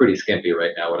 pretty skimpy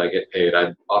right now what I get paid.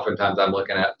 Oftentimes I'm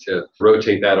looking at to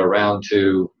rotate that around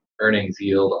to earnings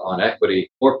yield on equity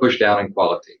or push down in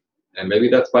quality. And maybe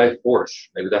that's by force.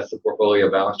 Maybe that's the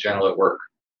portfolio balance channel at work.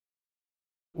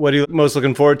 What are you most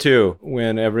looking forward to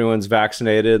when everyone's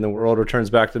vaccinated and the world returns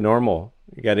back to normal?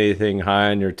 You got anything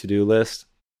high on your to-do list?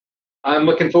 I'm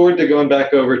looking forward to going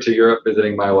back over to Europe,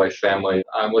 visiting my wife's family.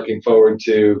 I'm looking forward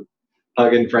to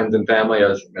hugging friends and family. I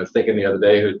was thinking the other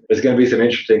day, there's going to be some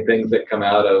interesting things that come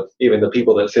out of even the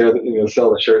people that sell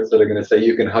the shirts that are going to say,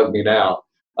 "You can hug me now."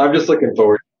 I'm just looking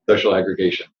forward to social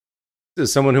aggregation.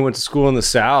 As someone who went to school in the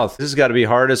South, this has got to be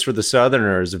hardest for the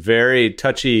Southerners. A very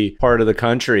touchy part of the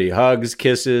country. Hugs,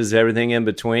 kisses, everything in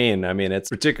between. I mean, it's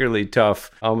particularly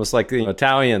tough, almost like the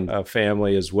Italian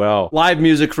family as well. Live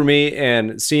music for me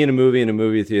and seeing a movie in a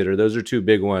movie theater. Those are two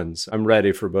big ones. I'm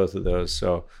ready for both of those.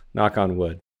 So knock on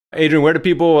wood. Adrian, where do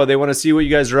people, they want to see what you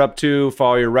guys are up to,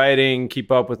 follow your writing,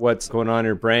 keep up with what's going on in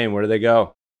your brain? Where do they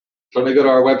go? So they go to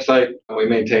our website. We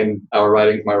maintain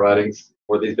my writings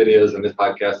for these videos and this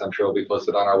podcast. I'm sure will be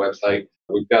posted on our website.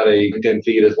 We've got a LinkedIn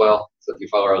feed as well. So if you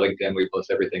follow our LinkedIn, we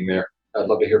post everything there. I'd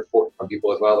love to hear from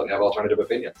people as well that have alternative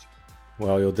opinions.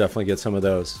 Well, you'll definitely get some of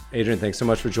those. Adrian, thanks so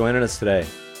much for joining us today.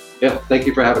 Yeah, thank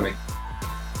you for having me.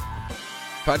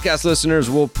 Podcast listeners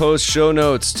will post show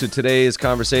notes to today's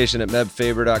conversation at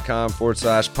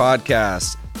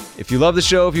mebfaber.com/podcast. If you love the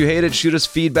show, if you hate it, shoot us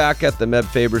feedback at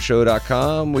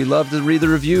themebfabershow.com. We love to read the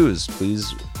reviews.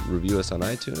 Please review us on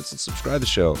iTunes and subscribe to the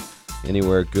show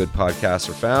anywhere good podcasts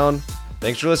are found.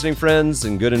 Thanks for listening, friends,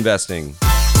 and good investing.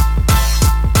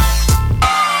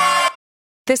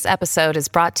 This episode is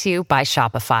brought to you by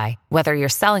Shopify. Whether you're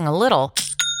selling a little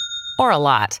or a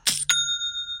lot,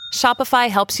 Shopify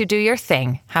helps you do your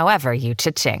thing, however you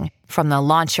cha-ching. From the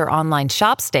launch your online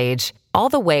shop stage, all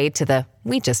the way to the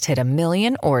we just hit 1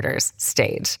 million orders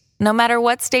stage. No matter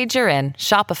what stage you're in,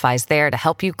 Shopify's there to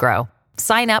help you grow.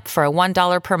 Sign up for a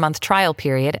 $1 per month trial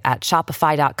period at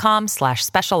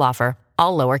shopify.com/special offer,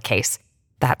 all lowercase.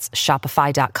 That's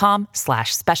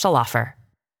shopify.com/special offer.